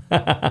it.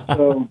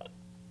 So...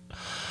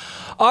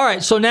 All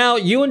right, so now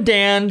you and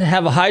Dan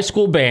have a high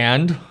school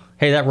band.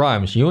 Hey, that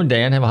rhymes. You and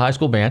Dan have a high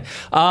school band.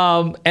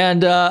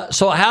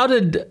 So how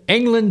did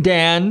England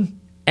Dan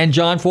and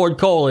John Ford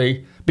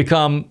Coley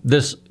become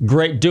this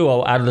great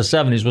duo out of the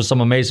 70s with some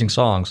amazing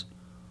songs?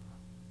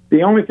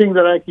 The only thing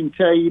that I can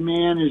tell you,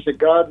 man, is that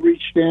God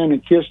reached in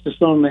and kissed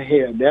us on the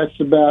head. That's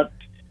about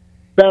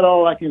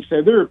all I can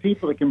say. There are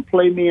people that can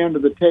play me under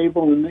the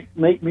table and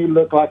make me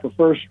look like a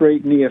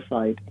first-rate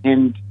neophyte.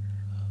 And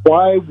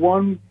why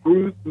one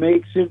group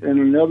makes it and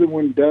another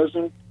one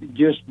doesn't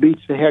just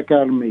beats the heck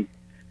out of me.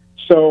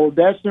 So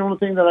that's the only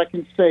thing that I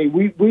can say.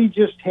 We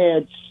just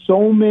had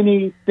so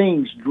many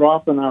things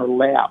drop in our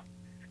lap.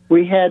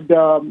 We had,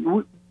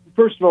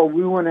 first of all,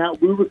 we went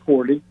out, we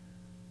recorded,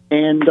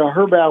 and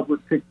Herb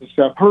Alpert picked us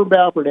up. Herb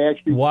Alpert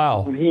actually,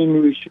 wow. He and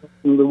Louis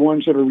are the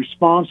ones that are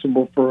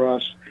responsible for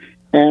us.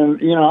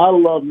 And, I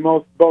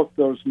love both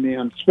those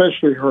men,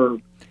 especially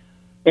Herb.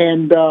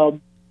 And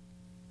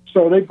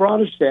so they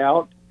brought us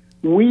out.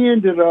 We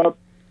ended up,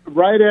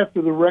 right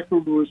after the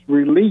record was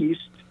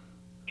released,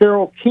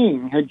 Carole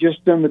King had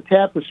just done the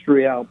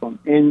Tapestry album,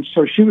 and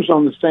so she was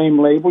on the same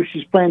label.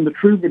 She's playing the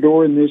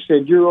Troubadour, and they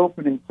said, you're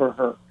opening for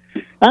her.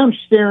 I'm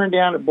staring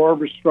down at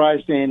Barbra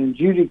Streisand and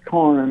Judy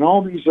Carn and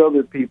all these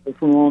other people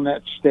from on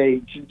that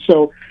stage. And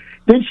so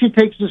then she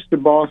takes us to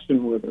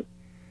Boston with her.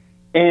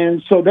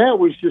 And so that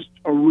was just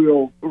a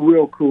real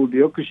cool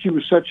deal because she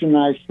was such a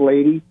nice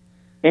lady.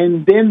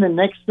 And then the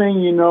next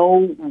thing you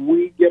know,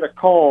 we get a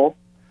call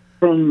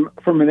from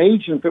an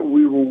agent that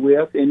we were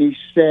with, and he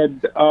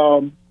said,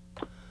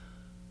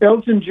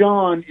 Elton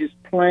John is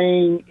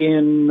playing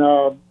in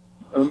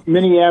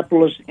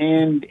Minneapolis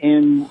and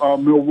in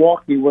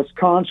Milwaukee,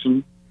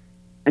 Wisconsin,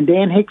 and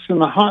Dan Hicks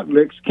and the Hot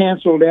Licks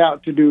canceled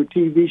out to do a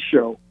TV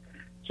show.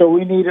 So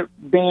we need a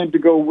band to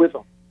go with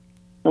them.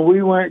 And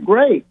we went,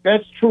 great,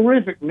 that's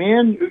terrific,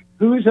 man.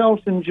 Who's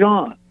Elton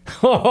John?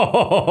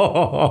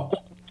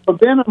 So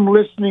then I'm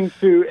listening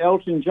to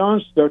Elton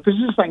John stuff, because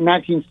this is like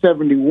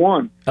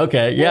 1971.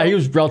 Okay, yeah, he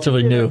was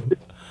relatively new.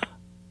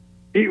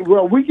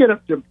 Well, we get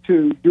up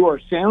to do our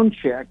sound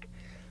check,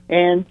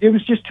 and it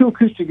was just two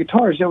acoustic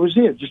guitars. That was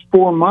it, just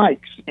four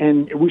mics,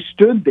 and we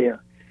stood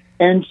there.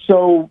 And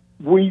so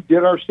we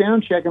did our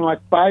sound check in like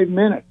 5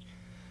 minutes.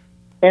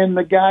 And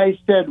the guy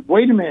said,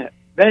 "Wait a minute,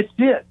 that's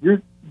it.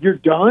 You're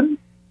done?"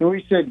 And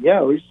we said,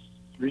 "Yeah, we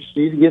just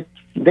need to get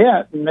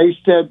that." And they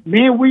said,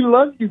 "Man, we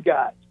love you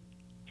guys.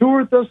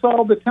 Tour with us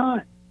all the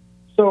time."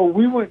 So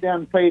we went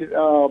down and played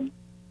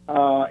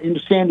into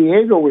San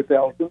Diego with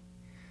Elton.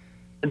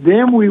 And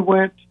then he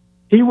went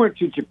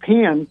to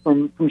Japan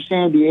from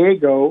San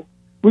Diego.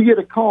 We get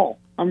a call.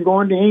 "I'm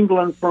going to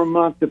England for a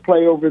month to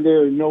play over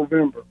there in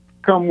November.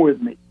 Come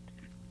with me."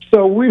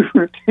 So we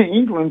went to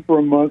England for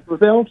a month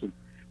with Elton,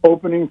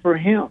 opening for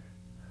him.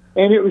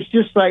 And it was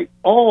just like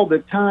all the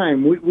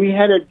time. We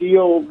had a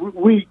deal.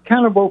 We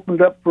kind of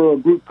opened up for a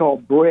group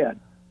called Bread.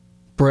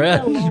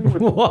 Bread?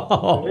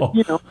 Whoa.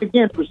 You know,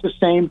 again, it was the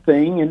same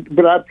thing.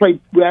 But I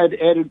had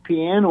added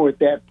piano at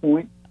that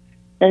point.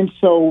 And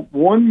so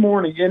one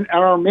morning, and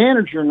our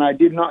manager and I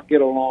did not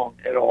get along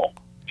at all.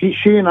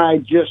 She and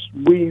I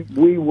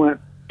we went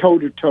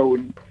toe-to-toe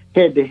and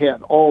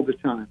head-to-head all the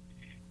time.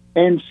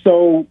 And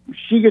so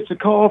she gets a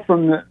call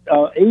from the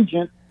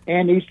agent,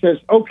 and he says,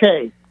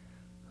 "Okay,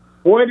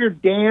 what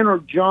did Dan or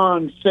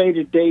John say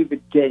to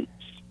David Gates?"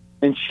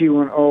 And she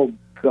went, "Oh,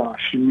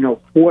 gosh,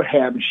 what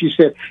happened?" She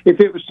said, "If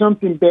it was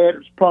something bad, it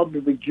was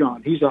probably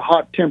John. He's a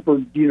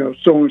hot-tempered,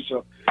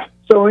 so-and-so."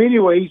 So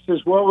anyway, he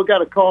says, "Well, we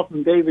got a call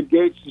from David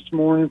Gates this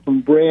morning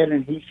from Brad,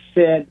 and he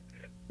said,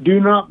 do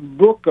not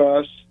book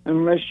us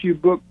unless you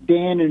book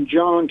Dan and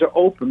John to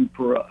open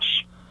for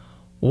us."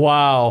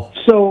 Wow.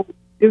 So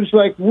it was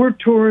like we're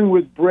touring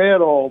with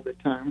Brad all the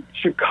time.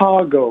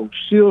 Chicago,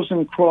 Seals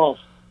and Crofts,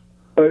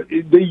 the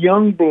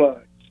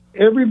Youngbloods,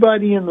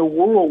 everybody in the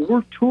world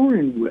we're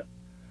touring with.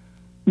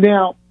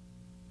 Now,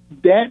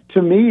 that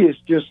to me is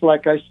just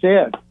like I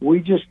said. We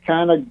just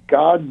kind of,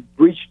 God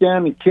reached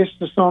down and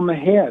kissed us on the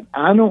head.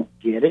 I don't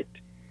get it.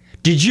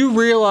 Did you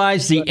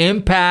realize the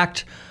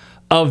impact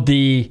of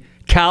the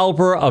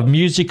caliber of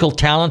musical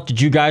talent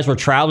that you guys were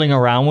traveling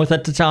around with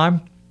at the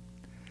time?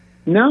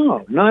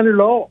 No, not at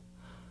all.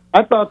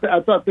 I thought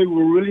they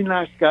were really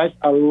nice guys.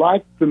 I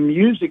liked the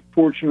music,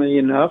 fortunately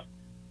enough.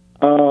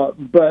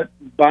 But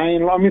by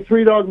and large,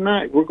 Three Dog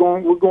Night, we're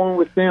going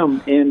with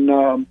them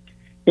in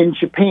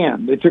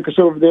Japan. They took us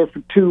over there for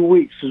 2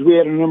 weeks because we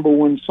had a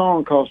 #1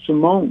 song called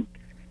Simone.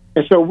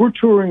 And so we're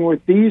touring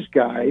with these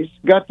guys,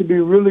 got to be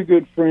really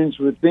good friends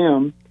with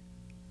them.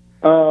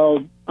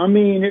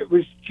 It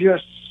was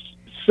just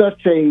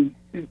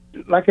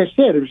like I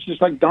said, it was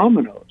just like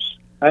dominoes.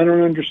 I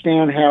don't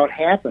understand how it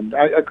happened.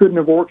 I couldn't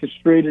have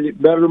orchestrated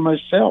it better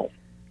myself.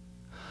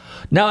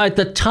 Now, at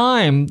the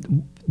time,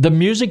 the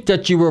music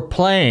that you were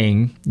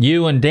playing,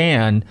 you and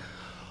Dan,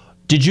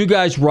 did you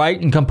guys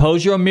write and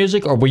compose your own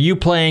music, or were you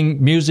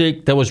playing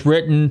music that was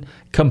written,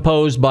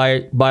 composed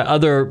by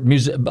other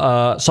music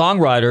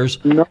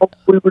songwriters? No,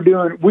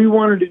 we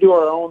wanted to do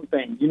our own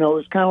thing. It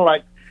was kind of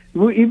like,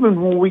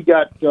 even when we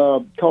got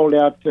called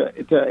out to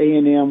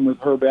A&M with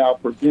Herb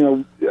Alpert,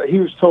 he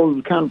was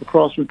told kind of a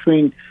cross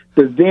between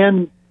the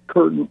then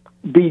Curtin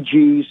Bee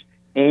Gees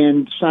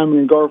and Simon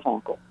and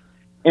Garfunkel.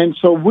 And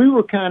so we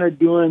were kind of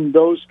doing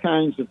those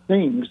kinds of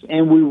things,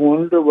 and we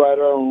wanted to write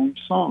our own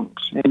songs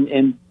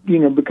and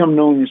become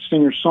known as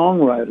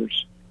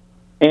singer-songwriters.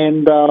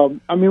 And,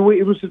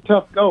 it was a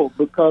tough go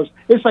because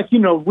it's like,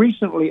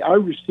 recently I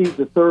received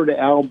the third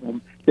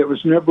album that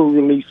was never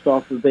released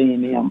off of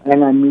A&M,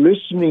 and I'm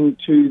listening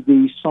to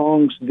the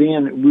songs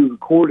then that we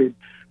recorded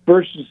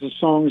versus the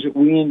songs that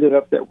we ended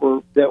up that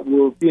were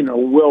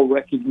well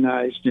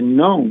recognized and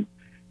known.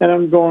 And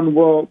I'm going,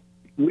 well,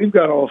 we've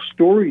got all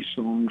story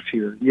songs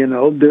here.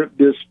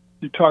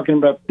 They're talking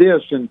about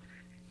this, and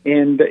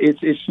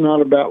it's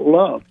not about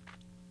love.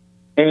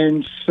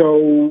 And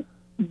so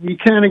you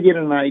kind of get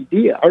an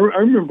idea. I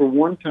remember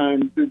one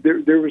time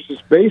there was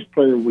this bass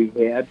player we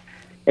had,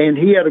 and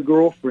he had a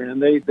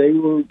girlfriend. They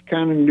were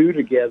kind of new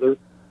together,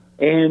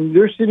 and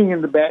they're sitting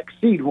in the back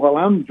seat while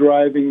I'm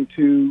driving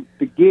to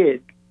the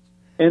gig,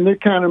 and they're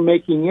kind of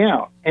making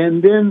out.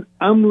 And then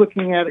I'm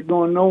looking at it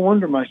going, no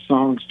wonder my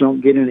songs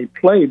don't get any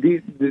play.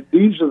 These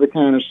are the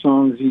kind of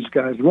songs these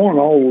guys want,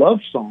 all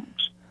love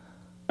songs.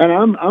 And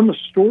I'm a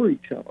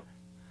storyteller.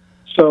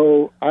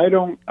 So I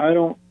don't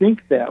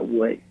think that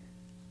way.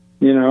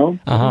 As a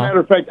matter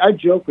of fact, I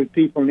joke with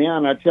people now,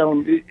 and I tell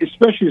them,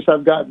 especially as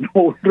I've gotten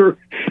older,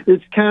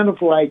 it's kind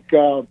of like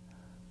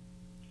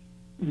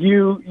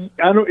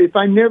if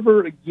I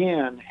never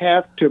again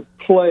have to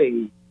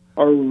play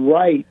or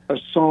write a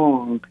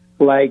song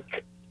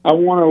like I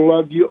Want to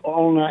Love You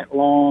All Night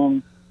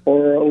Long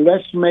or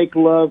Let's Make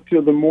Love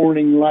Till the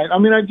Morning Light.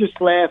 I just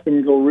laugh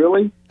and go,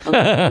 really?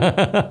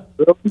 Really?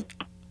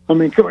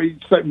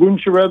 It's like,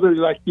 wouldn't you rather,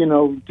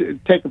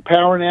 take a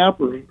power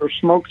nap or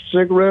smoke a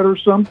cigarette or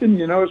something?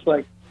 It's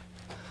like,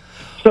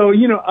 so,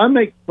 I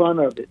make fun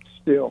of it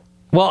still.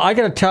 Well, I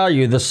got to tell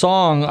you, the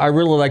song I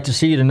Really Like to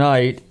See You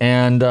Tonight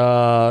and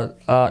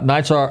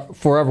Nights Are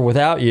Forever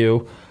Without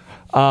You,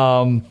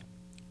 though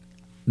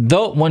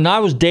when I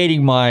was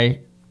dating my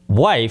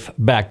wife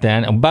back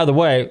then, and by the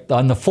way,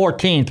 on the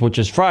 14th, which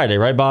is Friday,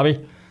 right,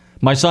 Bobby?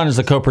 My son is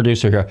the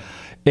co-producer here.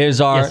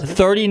 Is our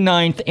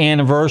 39th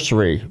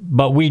anniversary,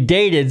 but we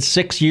dated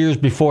 6 years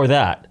before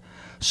that.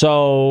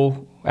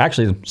 So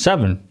actually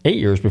 8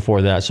 years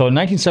before that. So in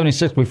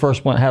 1976, we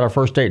first had our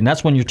first date, and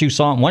that's when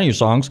one of your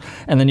songs,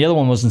 and then the other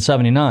one was in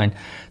 79.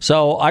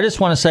 So I just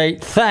want to say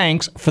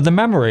thanks for the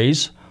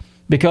memories,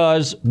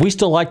 because we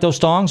still like those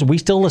songs. We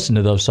still listen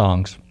to those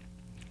songs.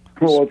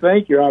 Well,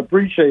 thank you. I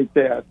appreciate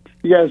that.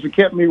 You guys have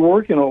kept me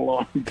working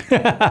along.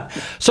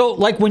 So,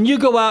 like when you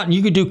go out and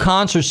you could do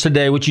concerts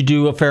today, which you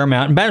do a fair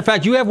amount. And matter of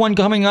fact, you have one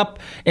coming up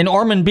in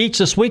Ormond Beach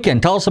this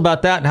weekend. Tell us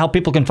about that and how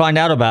people can find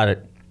out about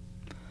it.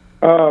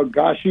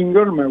 Gosh, you can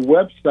go to my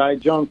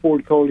website,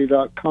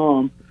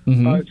 johnfordcoley.com.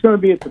 It's going to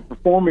be at the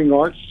Performing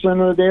Arts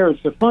Center there.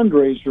 It's a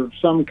fundraiser of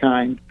some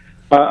kind.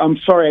 I'm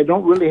sorry, I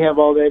don't really have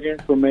all that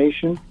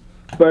information,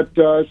 but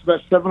it's about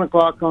 7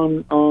 o'clock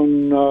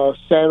on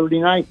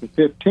Saturday night, the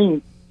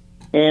 15th.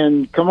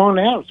 And come on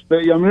out.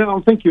 I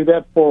don't think you're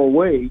that far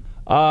away.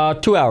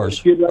 2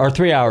 hours or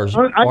 3 hours.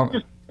 I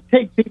just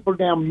take people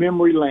down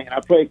memory lane. I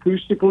play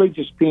acoustically,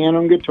 just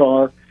piano and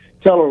guitar.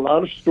 Tell a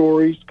lot of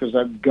stories, because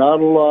I've got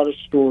a lot of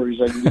stories.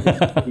 As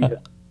a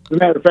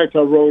matter of fact,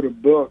 I wrote a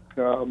book,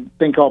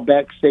 thing called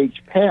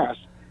Backstage Pass,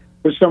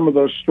 with some of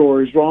those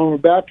stories. Well, I'm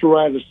about to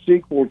write a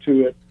sequel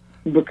to it,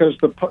 because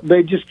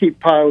they just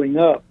keep piling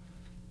up.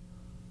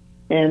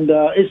 And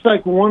it's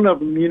like one of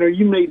them,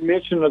 you made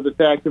mention of the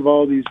fact of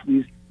all these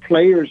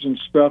players and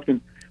stuff, and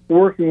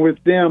working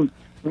with them.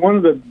 One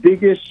of the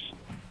biggest,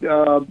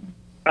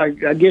 I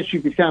guess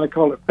you could kind of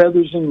call it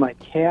feathers in my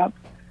cap,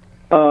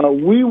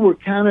 we were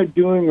kind of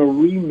doing a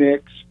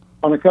remix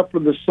on a couple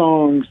of the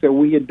songs that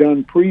we had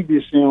done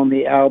previously on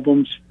the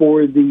albums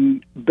for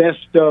the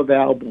Best Of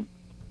album.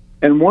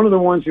 And one of the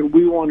ones that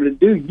we wanted to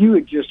do, you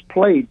had just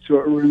played, so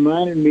it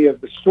reminded me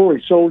of the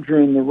story, Soldier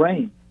in the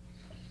Rain.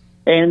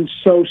 And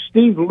so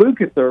Steve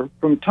Lukather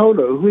from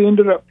Toto, who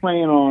ended up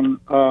playing on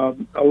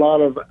a lot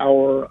of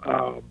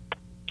our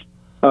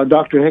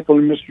Dr. Heckle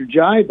and Mr.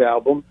 Jive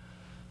album,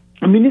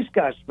 this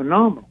guy's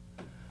phenomenal.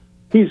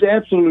 He's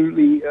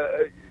absolutely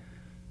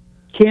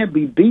can't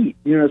be beat,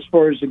 as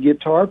far as a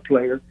guitar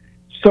player.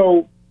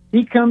 So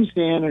he comes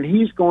in and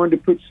he's going to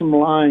put some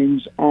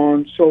lines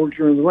on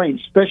Soldier in the Rain,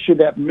 especially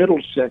that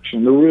middle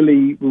section, the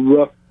really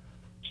rough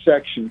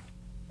section.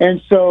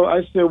 And so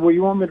I said, well,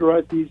 you want me to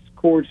write these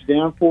chords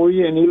down for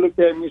you? And he looked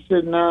at me and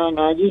said,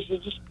 no,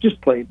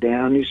 just play it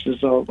down. He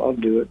says, I'll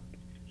do it.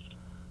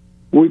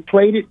 We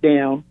played it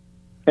down,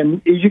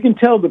 and you can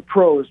tell the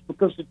pros,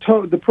 because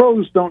the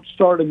pros don't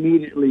start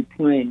immediately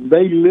playing.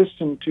 They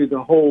listen to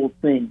the whole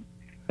thing,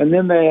 and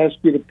then they ask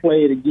you to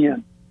play it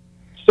again.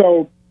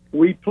 So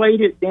we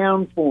played it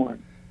down for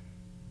him,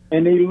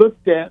 and he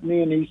looked at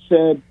me and he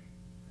said,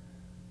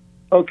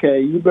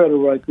 okay, you better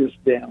write this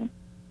down.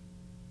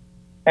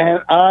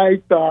 And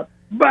I thought,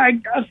 my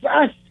gosh,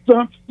 I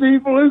stumped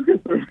Steve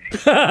Lukather.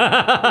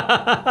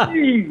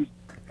 Jeez.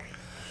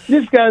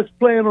 This guy's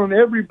playing on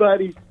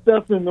everybody's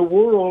stuff in the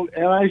world,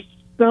 and I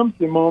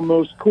stumped him on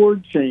those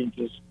chord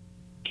changes.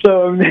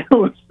 So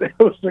that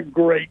was a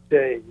great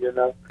day,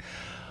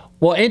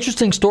 Well,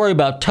 interesting story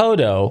about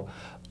Toto.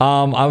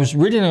 I was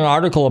reading an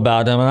article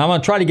about them, and I'm going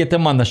to try to get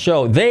them on the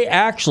show. They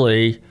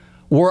actually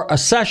were a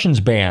sessions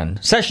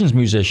band, sessions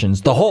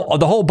musicians, the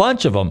whole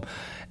bunch of them.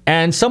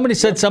 And somebody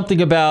said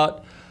something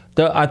about,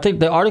 I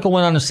think the article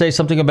went on to say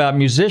something about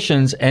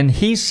musicians, and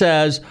he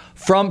says,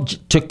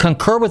 to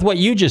concur with what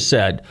you just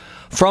said,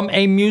 from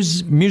a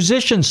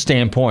musician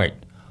standpoint,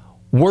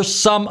 we're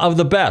some of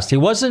the best. He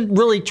wasn't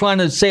really trying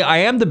to say, I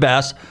am the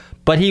best,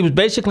 but he was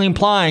basically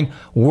implying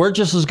we're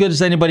just as good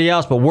as anybody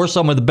else, but we're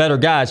some of the better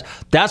guys.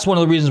 That's one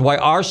of the reasons why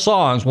our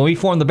songs, when we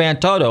formed the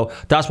band Toto,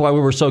 that's why we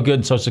were so good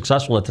and so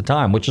successful at the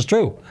time, which is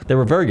true. They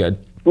were very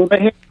good. Well,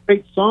 they had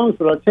great songs,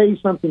 but I'll tell you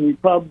something you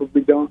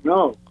probably don't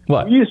know.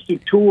 What? We used to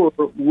tour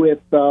with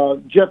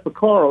Jeff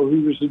Porcaro,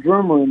 who was the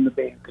drummer in the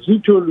band, because he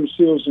toured with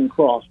Seals and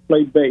Crofts,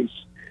 played bass.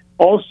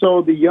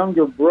 Also, the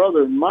younger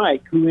brother,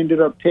 Mike, who ended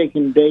up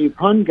taking Dave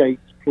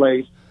Hungate's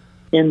place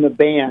in the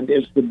band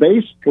as the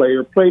bass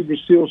player, played with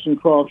Seals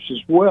and Crofts as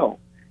well.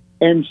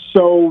 And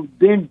so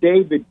then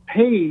David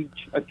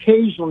Page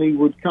occasionally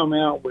would come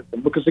out with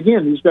them, because,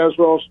 again, these guys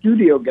were all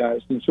studio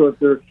guys. And so if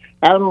they're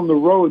out on the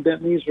road,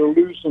 that means they're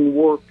losing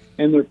work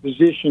and their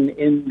position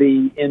in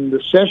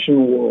the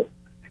session world.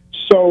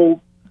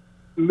 So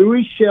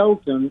Louis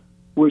Shelton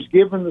was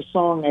given the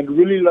song I'd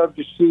Really Love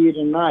to See You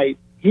Tonight.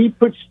 He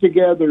puts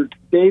together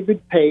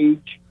David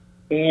Page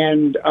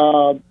and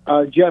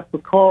Jeff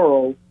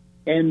Porcaro,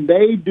 and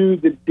they do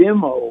the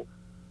demo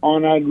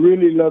on I'd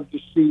Really Love to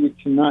See You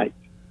Tonight.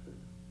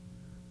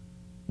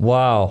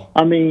 Wow.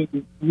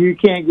 You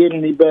can't get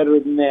any better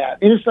than that.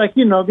 And it's like,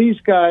 these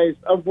guys,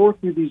 I've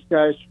worked with these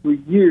guys for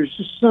years,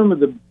 just some of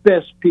the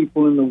best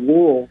people in the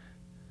world.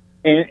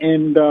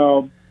 And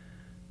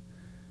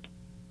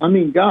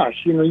gosh,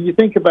 you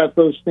think about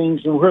those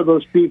things and where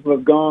those people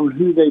have gone,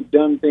 who they've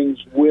done things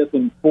with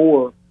and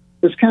for.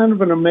 It's kind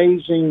of an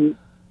amazing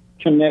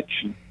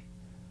connection.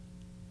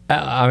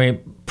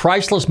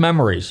 Priceless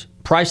memories.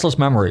 Priceless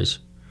memories.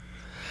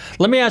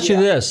 Let me ask you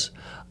this.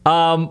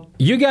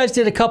 You guys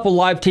did a couple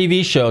live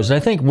TV shows. And I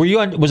think, were you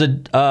on, was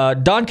it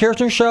Don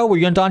Kirshner's show? Were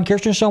you on Don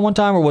Kirshner's show one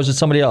time, or was it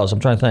somebody else? I'm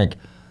trying to think.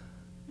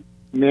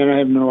 Man,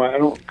 I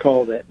don't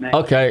recall that name.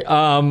 Okay.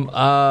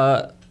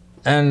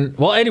 And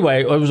well,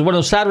 anyway, it was one of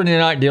those Saturday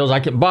night deals.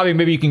 Bobby,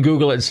 maybe you can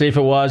Google it and see if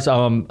it was.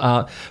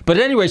 But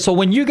anyway, so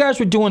when you guys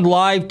were doing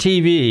live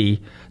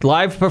TV,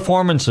 live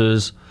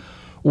performances,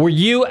 were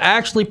you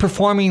actually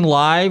performing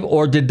live,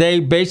 or did they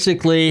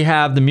basically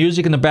have the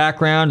music in the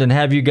background and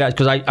have you guys?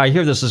 Because I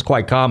hear this is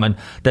quite common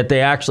that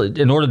they actually,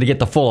 in order to get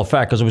the full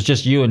effect, because it was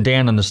just you and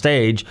Dan on the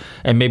stage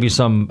and maybe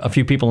a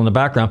few people in the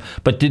background.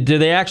 But did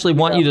they actually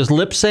want you to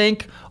lip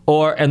sync,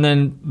 and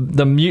then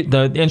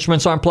the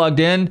instruments aren't plugged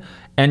in,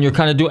 and you're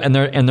kind of doing,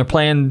 and they're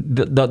playing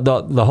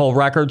the whole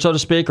record, so to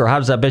speak, or how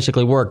does that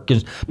basically work?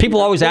 Because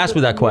people always ask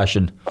me that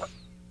question.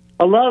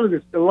 A lot of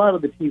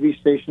the TV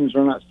stations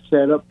are not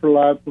set up for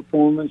live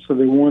performance, so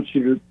they want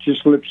you to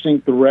just lip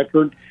sync the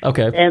record.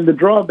 Okay. And the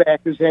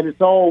drawback is that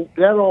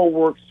that all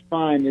works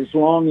fine as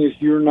long as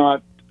you're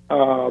not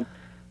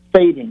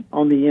fading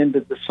on the end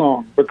of the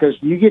song, because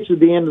you get to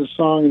the end of the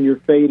song and you're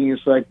fading.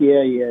 It's like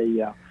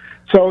yeah.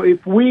 So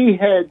if we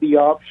had the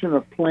option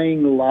of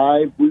playing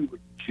live, we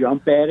would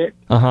jump at it.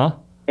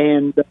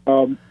 And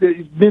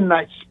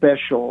Midnight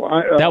Special.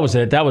 That was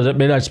it.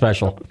 Midnight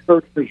Special.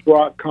 Kirshner's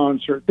Rock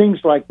Concert,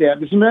 things like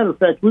that. As a matter of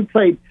fact, we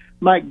played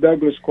Mike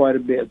Douglas quite a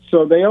bit.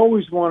 So they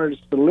always wanted us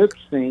to lip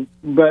sync,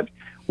 but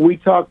we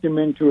talked them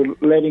into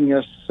letting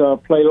us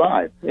play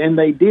live, and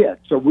they did.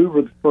 So we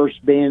were the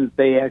first band that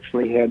they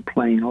actually had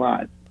playing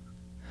live.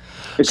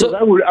 Because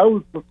I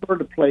would prefer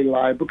to play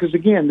live because,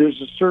 again,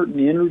 there's a certain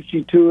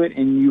energy to it,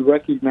 and you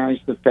recognize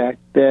the fact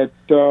that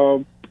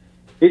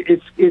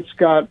it's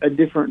got a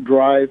different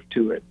drive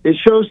to it. It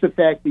shows the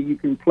fact that you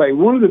can play.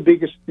 One of the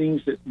biggest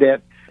things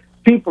that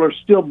people are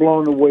still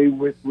blown away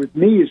with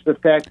me is the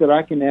fact that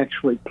I can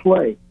actually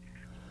play.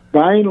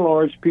 By and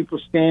large, people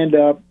stand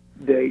up.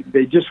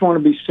 They just want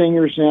to be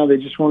singers now. They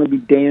just want to be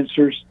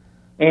dancers,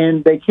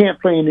 and they can't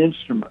play an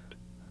instrument.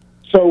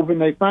 So when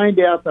they find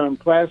out that I'm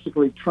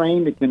classically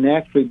trained and can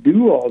actually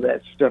do all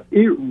that stuff,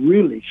 it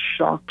really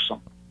shocks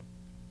them.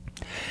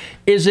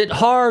 Is it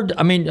hard?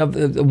 I mean,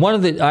 one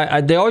of they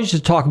always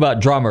used to talk about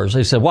drummers.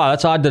 They said, "Wow,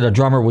 that's odd that a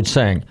drummer would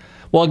sing."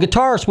 Well,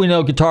 guitarists, we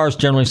know guitarists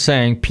generally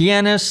sing.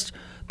 Pianists,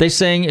 they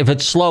sing if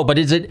it's slow. But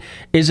is it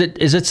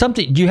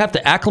something? Do you have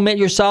to acclimate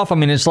yourself? I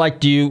mean, it's like,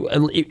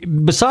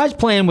 besides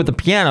playing with the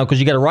piano, because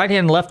you got a right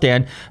hand and left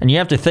hand, and you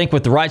have to think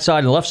with the right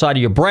side and left side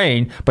of your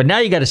brain. But now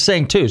you got to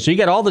sing too, so you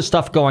got all this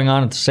stuff going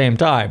on at the same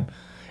time.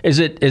 Is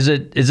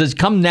it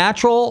come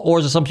natural, or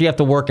is it something you have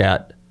to work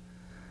at?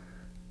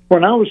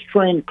 When I was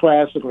trained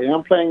classically,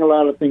 I'm playing a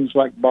lot of things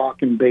like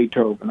Bach and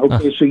Beethoven.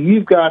 Okay, so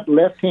you've got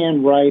left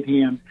hand, right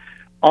hand,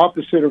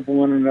 opposite of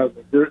one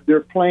another.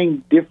 They're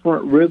playing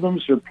different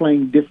rhythms. They're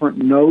playing different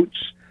notes.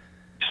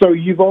 So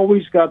you've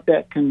always got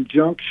that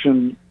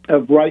conjunction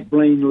of right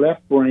brain,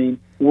 left brain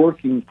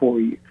working for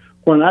you.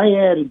 When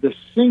I added the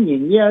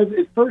singing,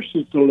 at first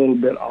it's a little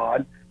bit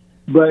odd,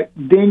 but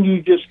then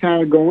you just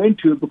kind of go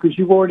into it because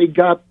you've already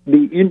got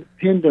the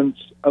independence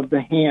of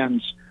the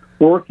hands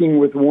working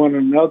with one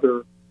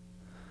another.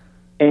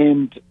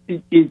 And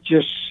it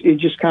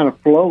just kind of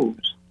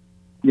flows,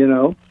 you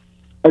know.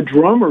 A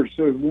drummer,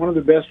 so one of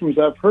the best ones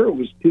I've heard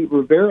was Pete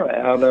Rivera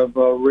out of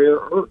Rare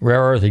Earth.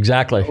 Rare Earth,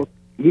 exactly. So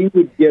he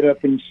would get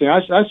up and sing.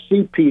 I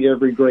see Pete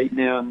every great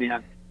now and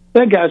then.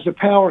 That guy's a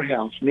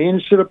powerhouse, man.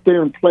 To sit up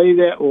there and play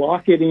that,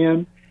 lock it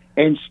in,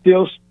 and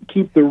still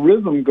keep the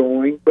rhythm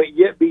going, but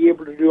yet be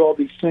able to do all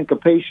these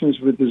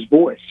syncopations with his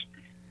voice.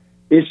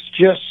 It's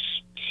just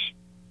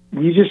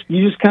you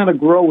just kind of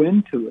grow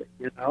into it,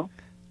 you know.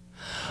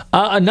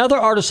 Another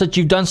artist that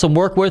you've done some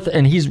work with,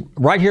 and he's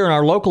right here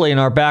locally in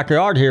our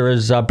backyard here,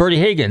 is Bertie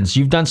Higgins.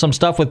 You've done some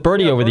stuff with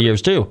Bertie over the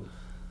years, too.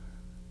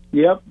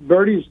 Yep,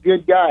 Bertie's a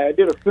good guy. I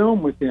did a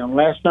film with him.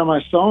 Last time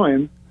I saw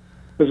him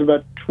was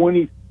about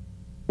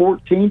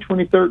 2014,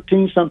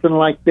 2013, something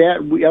like that.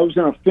 I was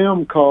in a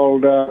film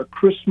called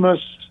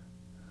Christmas.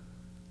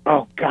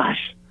 Oh,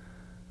 gosh.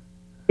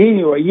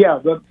 Anyway,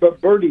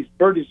 but Bertie's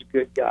a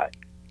good guy.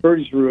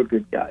 Bertie's a real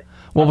good guy.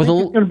 Well, he's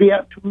going to be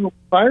out to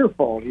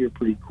Firefall here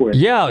pretty quick.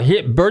 Yeah,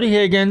 Bertie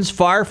Higgins,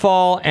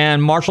 Firefall,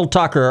 and Marshall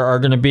Tucker are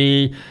going to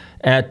be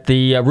at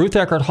the Ruth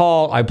Eckerd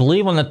Hall, I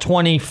believe, on the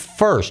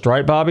 21st,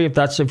 right, Bobby? If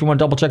you want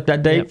to double check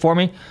that date for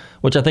me,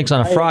 which I think is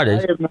on a Friday.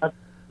 I have not.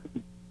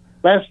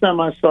 Last time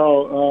I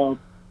saw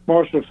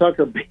Marshall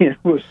Tucker band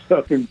was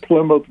up in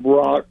Plymouth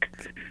Rock,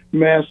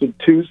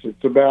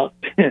 Massachusetts. About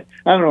I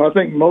don't know. I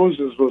think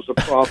Moses was a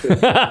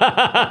prophet.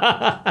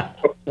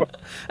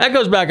 That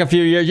goes back a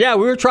few years. Yeah,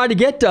 we were trying to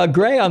get Doug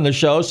Gray on the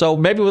show, so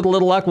maybe with a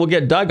little luck we'll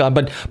get Doug on.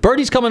 But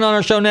Bertie's coming on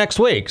our show next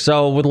week,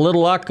 so with a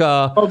little luck,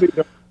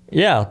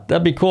 yeah,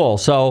 that'd be cool.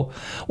 So,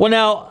 well,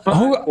 now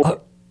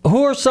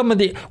who are some of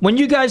the when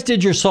you guys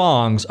did your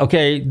songs?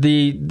 Okay,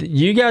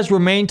 you guys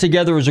remained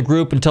together as a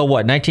group until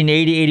what?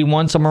 1980,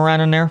 81, somewhere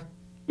around in there.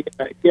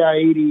 Yeah,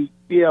 80.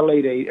 Yeah,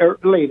 late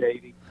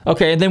 80.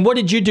 Okay, and then what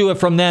did you do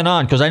from then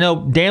on? Because I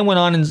know Dan went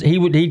on and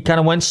he kind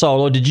of went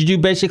solo. Did you do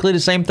basically the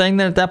same thing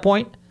then at that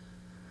point?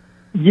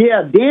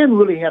 Yeah, Dan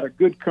really had a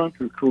good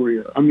country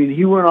career. I mean,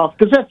 he went off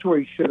because that's where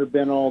he should have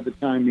been all the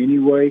time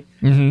anyway.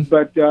 Mm-hmm.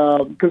 But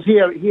because he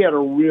had a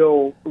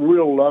real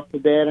love for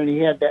that, and he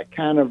had that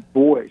kind of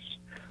voice.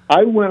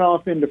 I went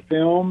off into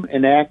film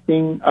and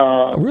acting.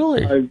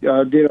 Really?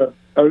 I did a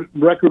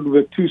record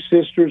with two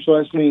sisters,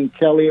 Leslie and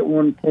Kelly, at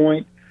one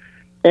point,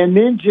 and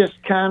then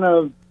just kind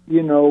of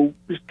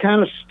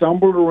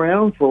stumbled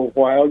around for a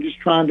while, just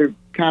trying to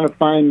kind of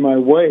find my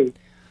way.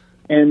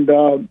 And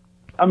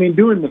I mean,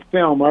 doing the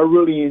film, I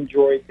really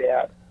enjoyed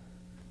that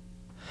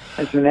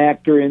as an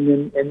actor,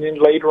 and then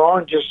later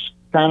on, just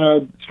kind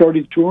of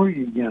started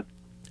touring again.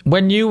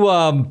 When you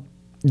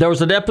there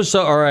was an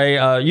episode or a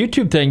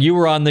YouTube thing, you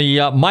were on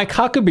the Mike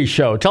Huckabee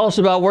show. Tell us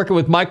about working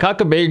with Mike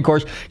Huckabee. Of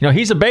course,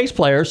 he's a bass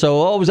player, so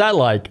what was that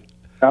like?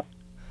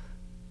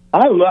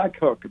 I like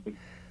Huckabee.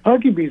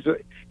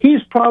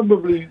 He's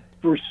probably,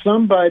 for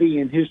somebody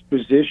in his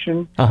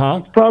position,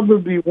 he's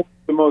probably one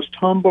of the most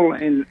humble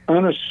and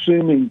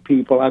unassuming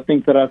people I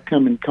think that I've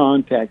come in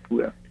contact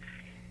with.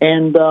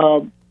 And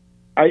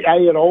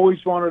I had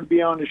always wanted to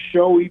be on the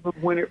show even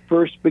when it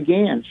first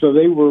began. So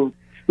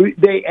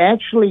they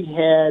actually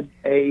had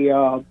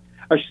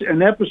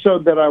an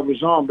episode that I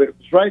was on, but it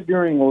was right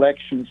during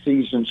election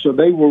season. So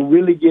they were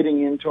really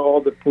getting into all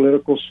the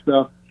political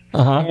stuff.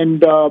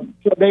 And so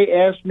they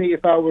asked me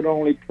if I would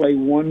only play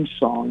one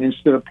song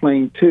instead of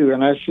playing two.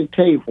 And I said,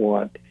 tell you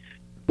what,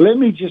 let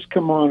me just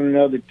come on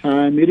another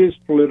time. It is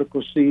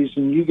political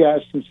season. You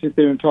guys can sit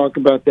there and talk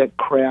about that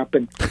crap.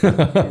 And,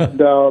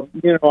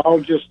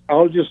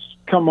 I'll just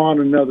come on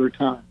another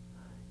time.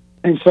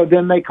 And so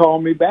then they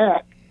called me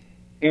back.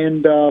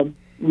 And,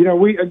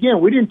 we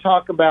didn't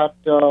talk about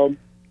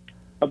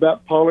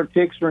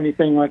politics or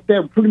anything like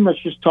that. We pretty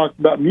much just talked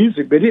about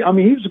music. But he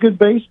was a good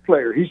bass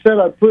player. He said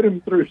I put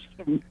him through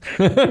some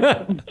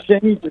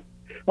changes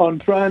on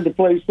trying to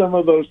play some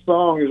of those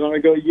songs. And I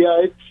go,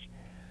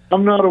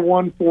 I'm not a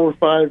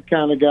 1-4-5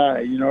 kind of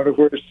guy, to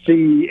where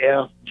C,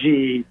 F,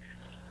 G.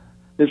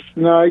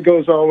 It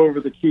goes all over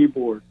the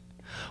keyboard.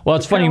 Well,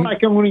 it's funny. Kind of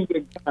like owning a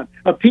gun.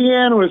 A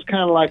piano is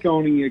kind of like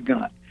owning a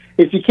gun.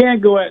 If you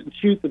can't go out and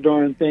shoot the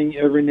darn thing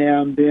every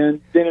now and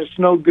then it's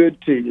no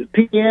good to you.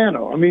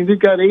 Piano, they've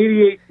got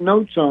 88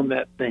 notes on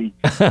that thing.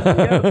 You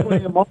got to play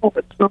them all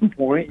at some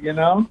point,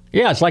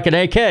 Yeah, it's like an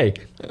AK.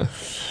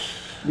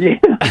 Yeah.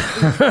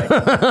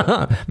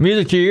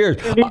 Music to your ears.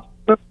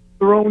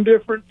 Their own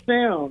different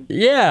sounds.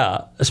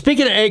 Yeah.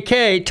 Speaking of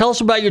AK, tell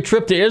us about your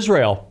trip to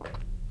Israel.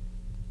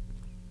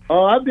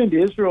 Oh, I've been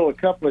to Israel a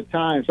couple of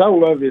times. I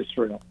love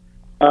Israel.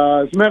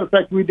 As a matter of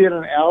fact, we did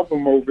an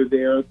album over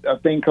there, a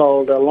thing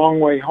called A Long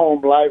Way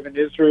Home, live in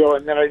Israel,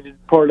 and then I did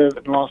part of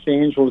it in Los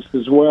Angeles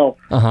as well.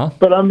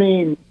 But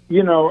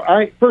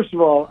first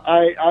of all,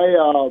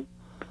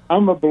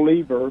 I'm a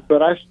believer,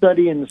 but I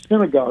study in the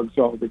synagogues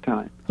all the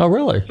time. Oh,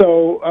 really?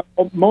 So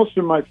most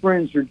of my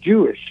friends are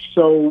Jewish.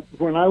 So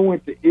when I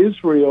went to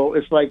Israel,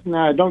 it's like,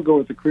 don't go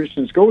with the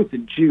Christians, go with the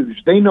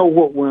Jews. They know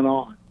what went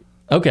on.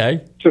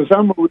 Okay. So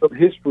I'm a real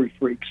history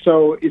freak.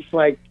 So it's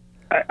like,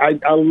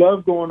 I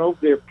love going over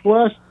there.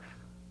 Plus,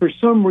 for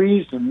some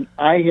reason,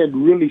 I had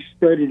really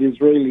studied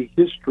Israeli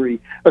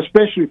history,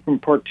 especially from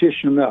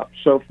partition up.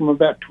 So from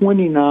about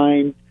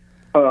 29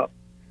 up.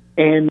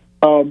 And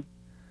so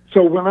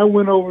when I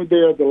went over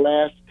there the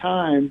last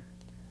time,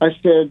 they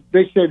said,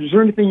 is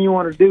there anything you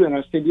want to do? And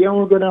I said, I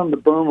want to go down the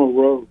Burma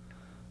Road.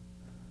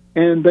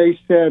 And they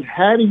said,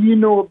 how do you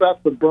know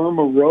about the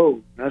Burma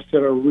Road? And I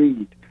said, I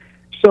read.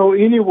 So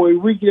anyway,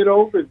 we get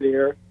over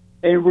there.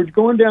 And we're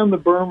going down the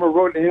Burma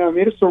Road, and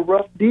it's a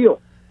rough deal.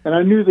 And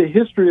I knew the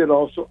history of it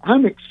all, so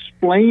I'm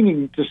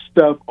explaining to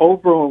stuff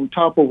over on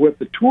top of what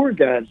the tour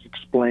guide's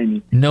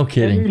explaining. No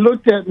kidding. And he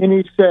looked at me and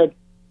he said,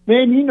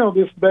 man, you know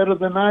this better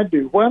than I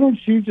do. Why don't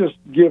you just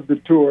give the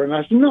tour? And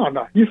I said, no,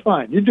 you're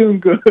fine. You're doing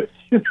good.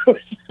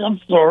 I'm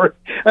sorry.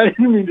 I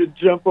didn't mean to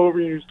jump over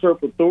and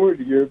usurp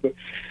authority here, but,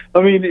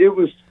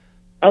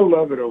 I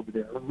love it over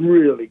there. I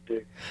really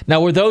do.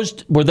 Now, were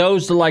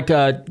those like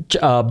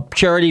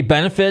charity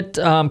benefit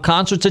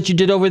concerts that you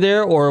did over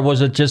there, or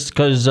was it just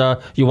because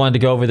you wanted to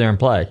go over there and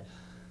play?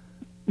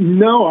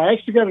 No, I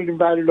actually got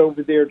invited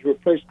over there to a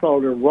place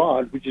called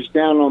Arad, which is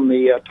down on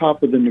the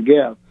top of the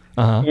Negev,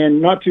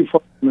 and not too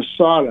far from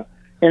Masada.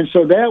 And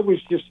so that was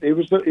it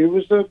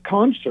was a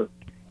concert.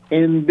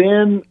 And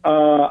then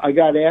I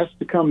got asked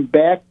to come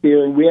back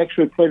there, and we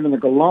actually played in the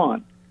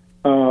Golan,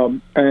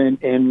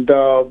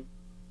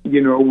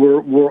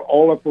 we're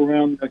all up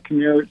around the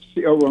Kinneret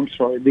Sea. Oh, I'm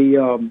sorry,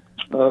 the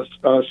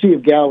Sea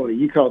of Galilee.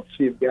 You call it the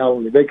Sea of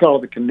Galilee. They call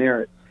it the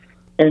Kinneret.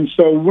 And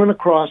so we went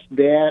across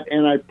that,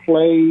 and I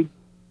played,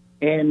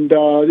 and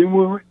then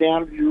we went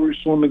down to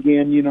Jerusalem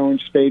again, and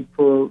stayed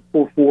for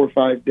 4 or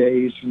 5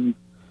 days. And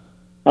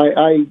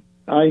I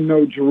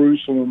know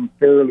Jerusalem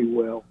fairly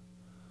well.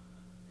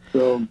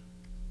 So,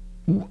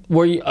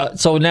 were you?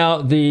 So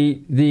now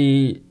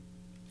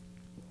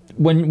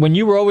when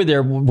you were over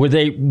there, were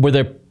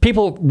there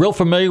people real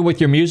familiar with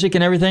your music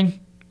and everything?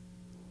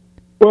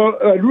 Well,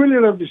 I'd really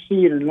love to see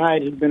you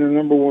tonight. Had been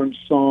a '1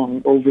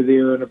 song over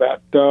there in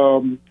about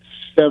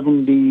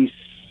 76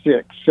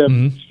 76,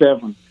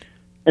 77.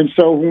 And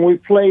so when we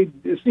played,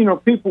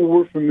 people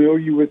were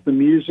familiar with the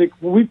music.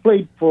 We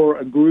played for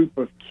a group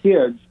of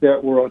kids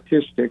that were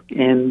autistic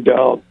and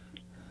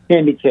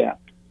handicapped.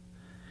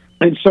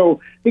 And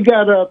so he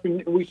got up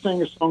and we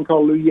sang a song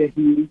called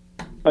Luyahi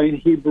in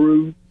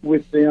Hebrew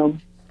with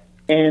them.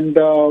 And,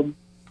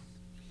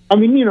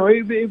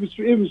 it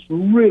was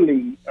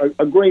really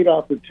a great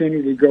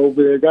opportunity to go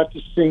over there. Got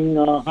to sing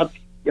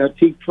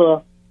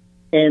Hatikva,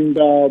 and,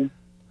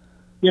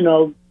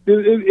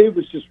 it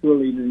was just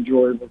really an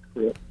enjoyable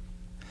trip.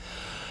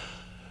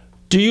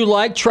 Do you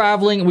like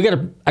traveling? We got,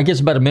 I guess,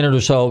 about a minute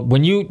or so.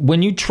 When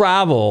you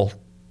travel,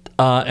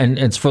 and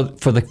it's for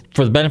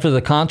the benefit of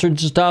the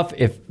concerts and stuff,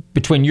 if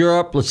between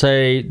Europe, let's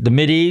say the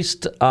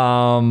Mideast,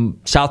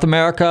 South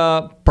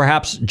America,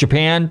 perhaps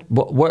Japan,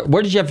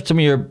 where did you have some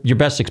of your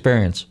best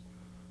experience?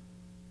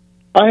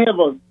 I have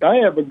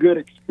a good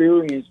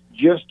experience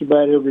just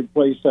about every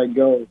place I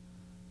go.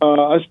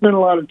 I spent a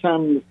lot of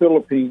time in the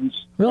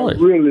Philippines. Really? I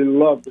really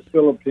love the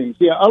Philippines.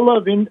 Yeah, I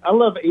love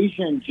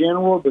Asia in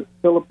general, but the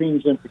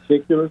Philippines in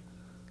particular.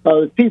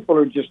 The people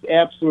are just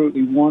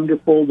absolutely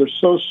wonderful. They're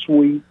so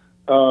sweet.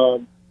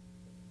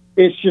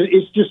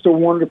 It's just a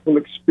wonderful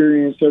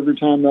experience every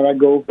time that I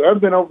go over there.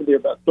 I've been over there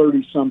about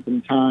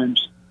 30-something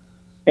times.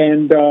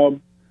 And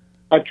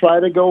I try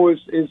to go as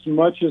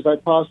much as I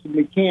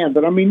possibly can.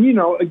 But,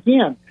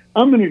 again,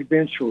 I'm an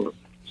adventurer.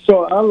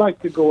 So I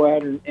like to go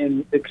out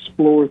and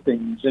explore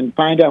things and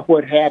find out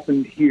what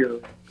happened here.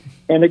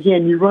 And,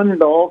 again, you run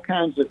into all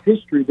kinds of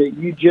history that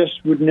you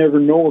just would never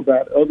know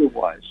about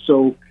otherwise.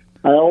 So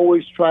I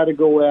always try to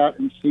go out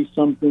and see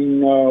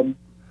something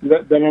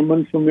that I'm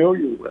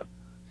unfamiliar with.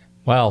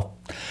 Well,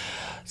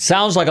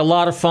 sounds like a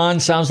lot of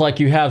fun. Sounds like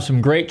you have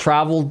some great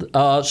travel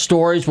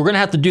stories. We're going to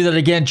have to do that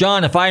again.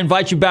 John, if I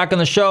invite you back on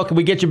the show, can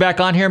we get you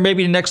back on here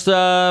maybe the next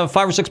 5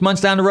 or 6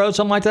 months down the road,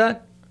 something like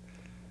that?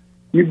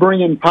 You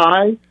bringing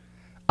pie?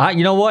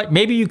 You know what?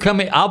 Maybe you come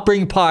in. I'll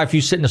bring pie if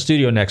you sit in the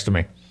studio next to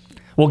me.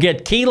 We'll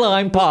get key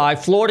lime pie,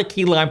 Florida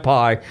key lime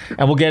pie,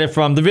 and we'll get it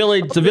from the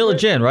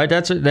Village Inn, right?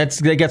 That's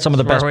they get some of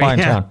the best pie in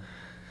town.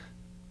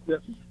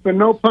 But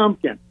no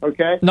pumpkin,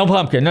 okay? No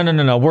pumpkin.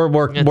 No. We're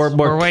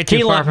way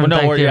too far from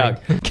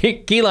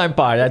key lime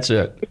pie. That's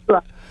it.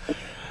 I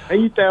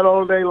eat that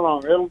all day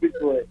long. It'll be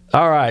great.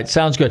 All right,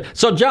 sounds good.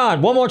 So,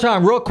 John, one more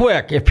time, real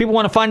quick. If people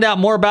want to find out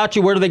more about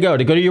you, where do they go?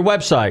 They go to your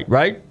website,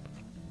 right?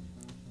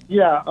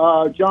 Yeah,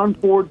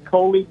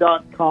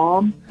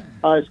 johnfordcoley.com.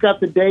 It's got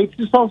the dates.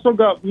 It's also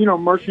got,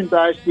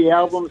 merchandise, the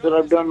albums that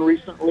I've done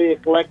recently,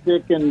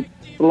 Eclectic and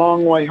The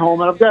Long Way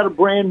Home. And I've got a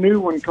brand new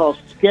one called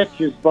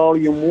Sketches,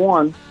 Volume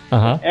 1.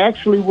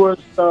 Actually was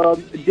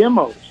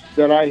demos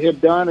that I had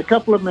done. A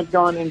couple of them had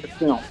gone into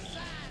films.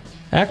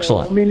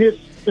 Excellent.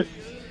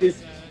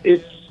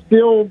 It's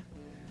still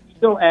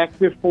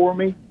active for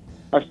me.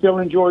 I still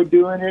enjoy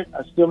doing it.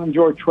 I still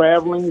enjoy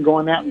traveling,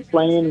 going out and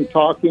playing and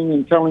talking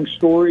and telling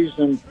stories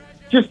and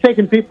just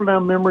taking people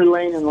down memory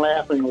lane and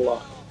laughing a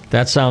lot.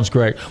 That sounds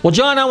great. Well,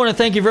 John, I want to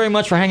thank you very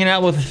much for hanging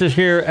out with us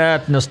here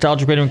at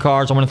Nostalgic Radio and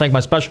Cars. I want to thank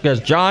my special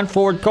guest, John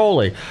Ford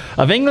Coley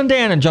of England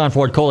Dan and John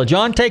Ford Coley.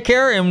 John, take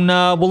care, and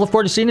we'll look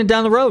forward to seeing you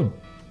down the road.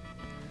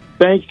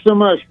 Thanks so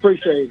much.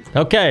 Appreciate it.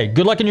 Okay.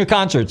 Good luck in your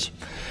concerts.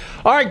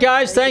 All right,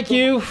 guys, thank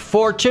you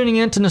for tuning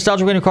in to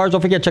Nostalgic Radio and Cars.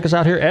 Don't forget, check us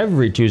out here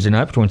every Tuesday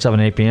night between 7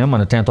 and 8 p.m.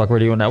 on the Tan Talk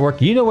Radio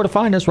Network. You know where to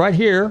find us right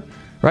here,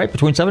 right,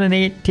 between 7 and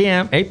 8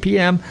 p.m.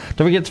 Don't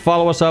forget to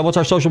follow us. What's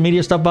our social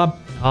media stuff, Bob?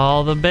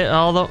 All the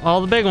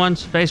big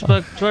ones: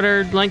 Facebook,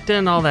 Twitter,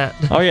 LinkedIn, all that.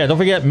 Oh yeah, don't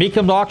forget Meat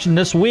Comes to Auction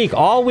this week,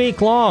 all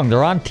week long.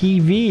 They're on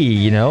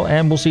TV,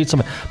 and we'll see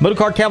some Motor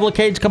Car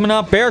Cavalcade's coming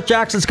up. Barrett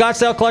Jackson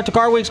Scottsdale Collector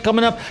Car Week's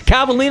coming up.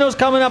 Cavalino's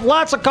coming up.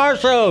 Lots of car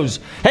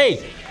shows.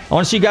 Hey, I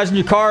want to see you guys in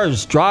your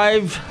cars.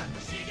 Drive,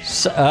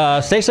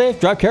 stay safe,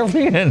 drive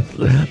carefully,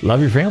 and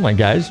love your family,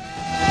 guys.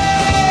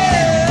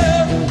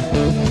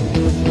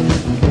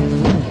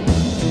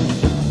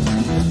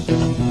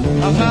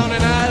 I found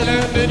an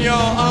island in your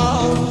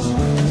arms,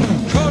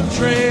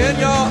 country in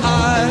your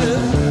eyes.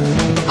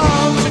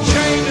 Arms are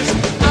chained,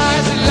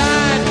 eyes are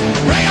lined.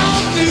 Bring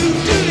on through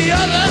to the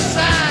other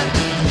side.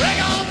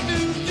 Bring on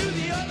through to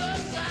the other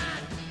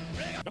side.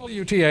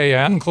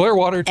 WTAN,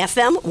 Clearwater.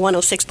 FM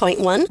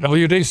 106.1.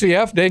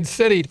 WDCF, Dade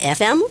City.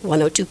 FM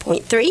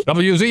 102.3.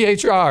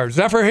 WZHR,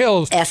 Zephyr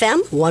Hills.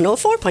 FM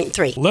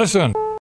 104.3. Listen.